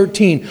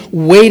 2:13,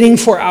 waiting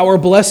for our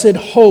blessed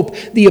hope,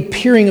 the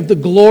appearing of the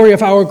glory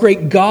of our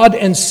great God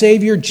and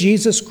Savior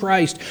Jesus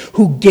Christ,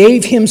 who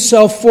gave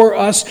himself for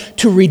us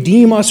to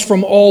redeem us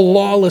from all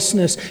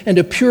lawlessness and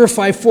to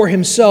purify for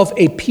himself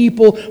a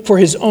people for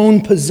his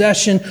own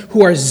possession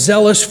who are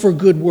zealous for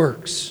good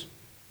works.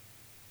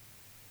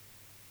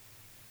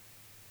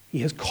 He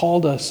has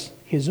called us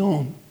his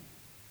own,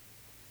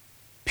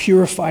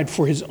 purified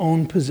for his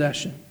own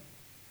possession,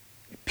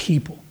 a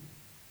people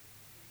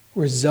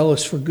who are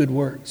zealous for good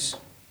works.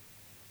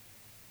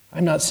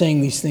 I'm not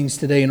saying these things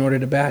today in order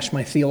to bash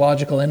my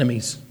theological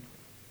enemies.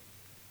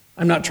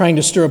 I'm not trying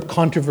to stir up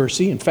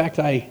controversy. In fact,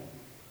 I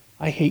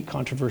hate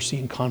controversy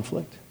and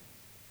conflict.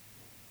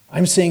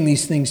 I'm saying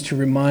these things to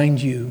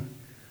remind you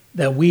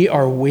that we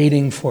are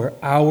waiting for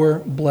our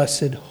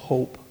blessed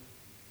hope,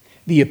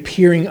 the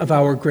appearing of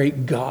our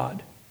great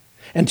God,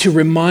 and to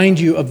remind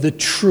you of the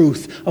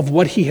truth of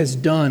what he has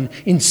done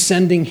in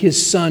sending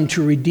his Son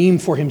to redeem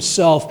for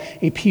himself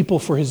a people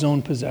for his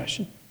own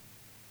possession.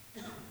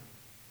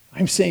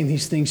 I'm saying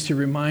these things to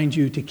remind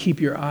you to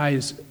keep your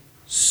eyes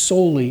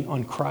solely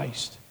on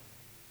Christ,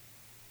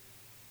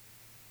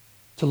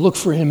 to look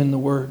for him in the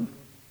Word,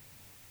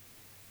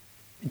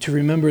 and to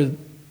remember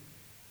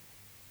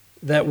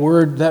that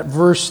word, that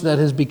verse that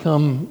has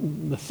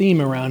become the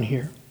theme around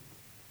here.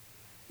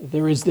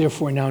 There is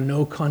therefore now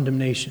no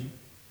condemnation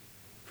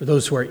for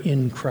those who are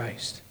in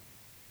Christ.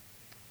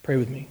 Pray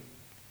with me.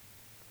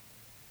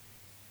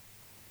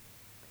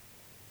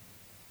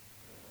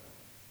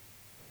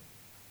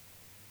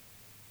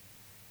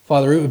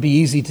 Father, it would be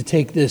easy to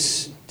take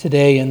this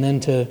today and then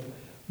to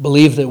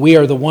believe that we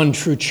are the one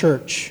true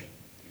church,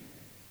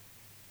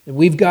 that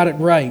we've got it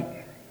right.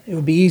 It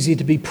would be easy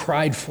to be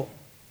prideful.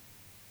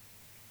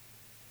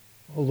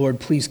 Oh Lord,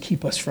 please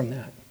keep us from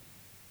that.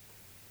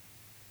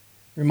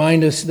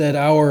 Remind us that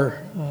our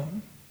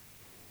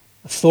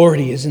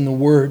authority is in the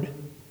word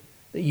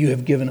that you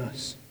have given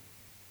us.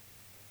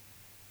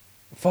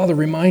 Father,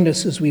 remind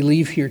us as we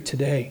leave here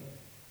today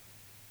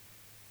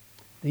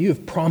that you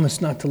have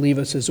promised not to leave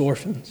us as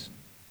orphans,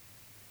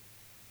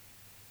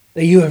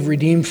 that you have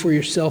redeemed for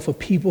yourself a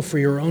people for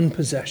your own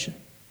possession,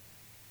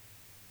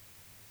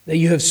 that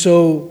you have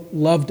so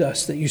loved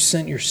us that you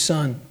sent your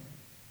Son.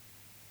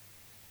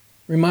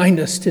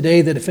 Remind us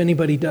today that if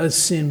anybody does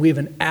sin, we have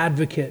an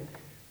advocate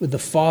with the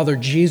Father,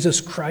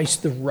 Jesus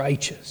Christ the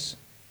righteous.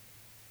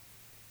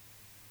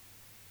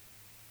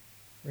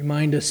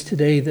 Remind us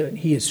today that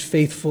he is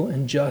faithful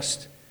and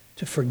just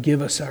to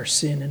forgive us our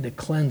sin and to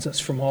cleanse us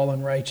from all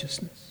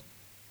unrighteousness.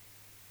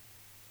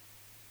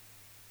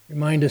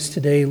 Remind us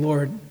today,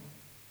 Lord,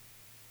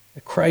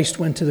 that Christ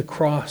went to the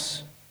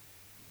cross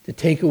to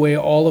take away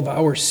all of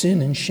our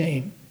sin and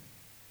shame.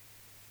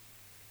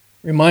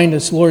 Remind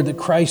us, Lord, that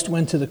Christ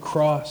went to the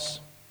cross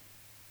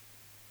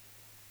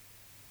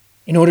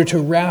in order to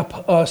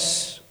wrap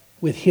us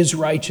with his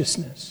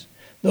righteousness.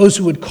 Those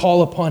who would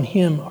call upon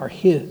him are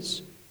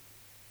his,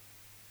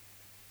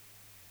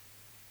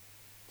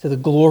 to the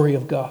glory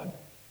of God.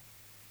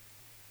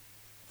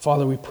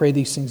 Father, we pray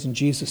these things in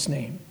Jesus'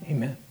 name.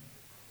 Amen.